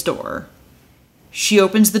Kim's door. She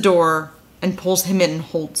opens the door and pulls him in and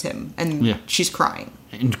holds him. And she's crying.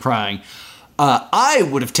 And crying. I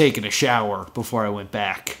would have taken a shower before I went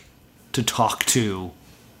back to talk to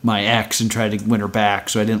my ex and try to win her back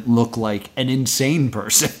so I didn't look like an insane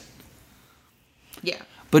person. Yeah.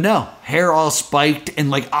 But no, hair all spiked and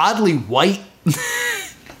like oddly white.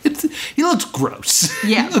 He looks gross.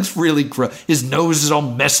 Yeah. He looks really gross. His nose is all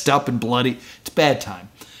messed up and bloody. It's a bad time.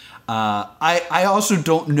 I also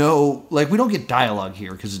don't know, like we don't get dialogue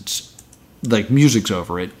here because it's like music's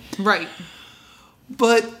over it. Right.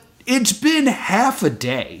 But it's been half a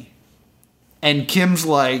day and Kim's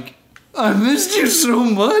like, I missed you so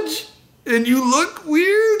much, and you look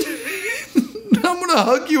weird. I'm gonna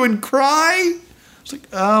hug you and cry. It's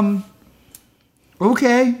like,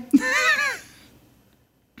 okay.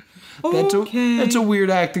 That's a weird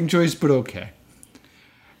acting choice, but okay.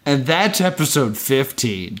 And that's episode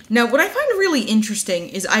 15. Now, what I find really interesting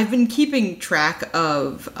is I've been keeping track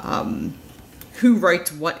of who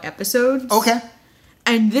writes what episodes. Okay.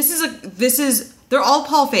 And they're all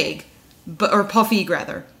Paul Feig, or Paul Feig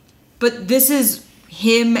rather. But this is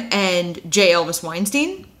him and J. Elvis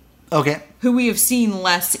Weinstein. Okay. Who we have seen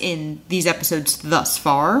less in these episodes thus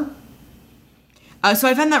far. So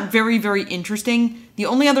I find that very, very interesting. The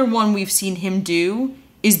only other one we've seen him do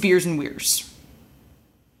is Beers and Weirs.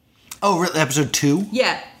 Oh, really? Episode 2?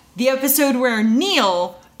 Yeah. The episode where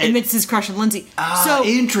Neil admits his crush on Lindsay. So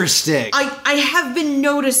interesting. I have been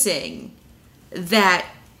noticing that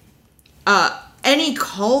any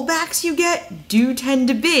callbacks you get do tend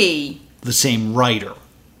to be the same writer.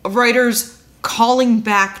 Writers calling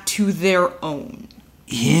back to their own.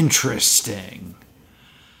 Interesting.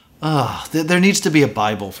 There needs to be a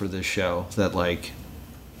Bible for this show that, like,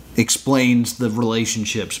 explains the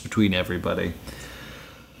relationships between everybody.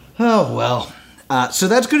 Oh, well. So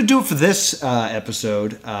that's going to do it for this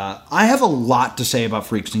episode. I have a lot to say about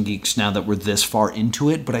Freaks and Geeks now that we're this far into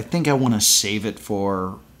it, but I think I want to save it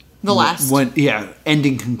for the last.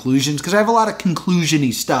 Ending conclusions, because I have a lot of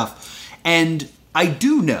conclusion-y stuff. And I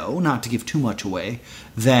do know, not to give too much away,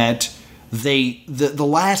 that the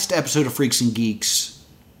last episode of Freaks and Geeks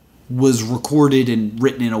was recorded and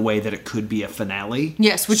written in a way that it could be a finale.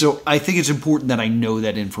 Yes. So I think it's important that I know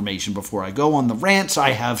that information before I go on the rants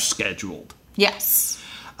I have scheduled. Yes.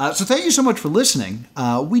 So thank you so much for listening.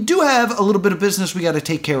 We do have a little bit of business we got to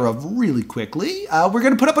take care of really quickly. We're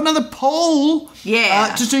going to put up another poll.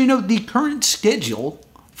 Yeah. Just so you know, the current schedule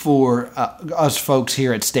for us folks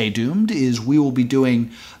here at Stay Doomed is we will be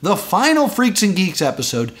doing the final Freaks and Geeks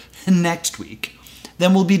episode next week.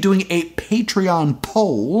 Then we'll be doing a Patreon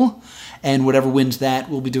poll, and whatever wins that,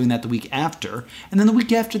 we'll be doing that the week after. And then the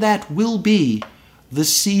week after that will be the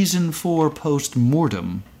Season 4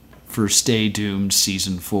 post-mortem for Stay Doomed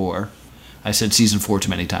Season 4. I said Season 4 too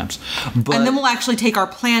many times. But, and then we'll actually take our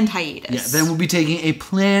planned hiatus. Yeah, then we'll be taking a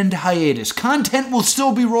planned hiatus. Content will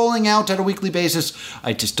still be rolling out on a weekly basis.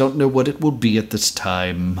 I just don't know what it will be at this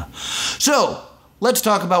time. So, let's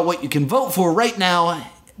talk about what you can vote for right now.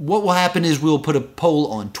 What will happen is we'll put a poll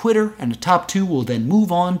on Twitter, and the top 2 will then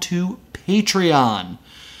move on to Patreon.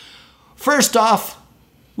 First off,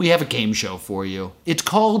 we have a game show for you. It's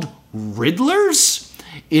called Riddlers.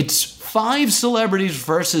 It's 5 celebrities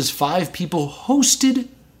versus 5 people, hosted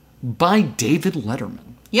by David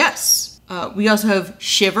Letterman. Yes. We also have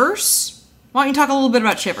Shivers. Why don't you talk a little bit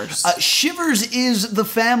about Shivers? Shivers is the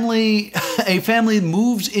family, a family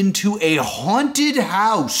moves into a haunted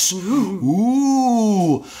house.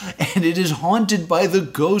 Ooh. And it is haunted by the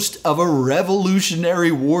ghost of a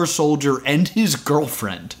Revolutionary War soldier and his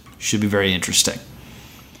girlfriend. Should be very interesting.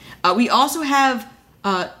 We also have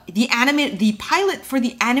the pilot for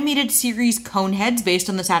the animated series Coneheads, based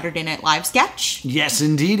on the Saturday Night Live sketch. Yes,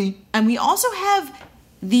 indeedy. And we also have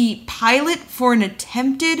the pilot for an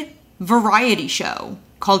attempted variety show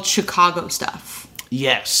called Chicago Stuff.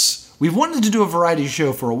 Yes. We've wanted to do a variety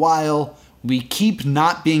show for a while. We keep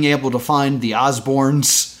not being able to find the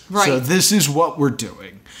Osbournes. Right. So this is what we're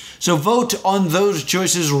doing. So vote on those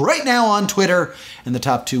choices right now on Twitter, and the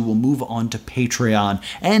top 2 will move on to Patreon.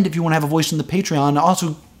 And if you want to have a voice in the Patreon,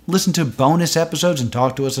 also listen to bonus episodes and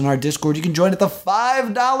talk to us in our Discord, you can join at the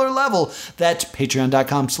 $5 level. That's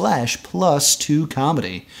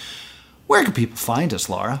patreon.com/plus2comedy. Where can people find us,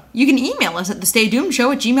 Laura? You can email us at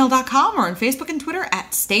thestaydoomedshow@gmail.com or on Facebook and Twitter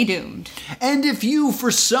at Stay Doomed. And if you,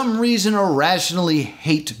 for some reason, irrationally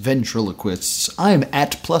hate ventriloquists, I'm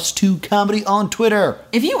at +2comedy on Twitter.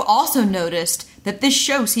 If you also noticed that this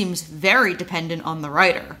show seems very dependent on the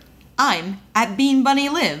writer, I'm at Bean Bunny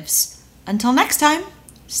Lives. Until next time,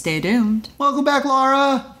 stay doomed. Welcome back,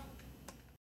 Laura.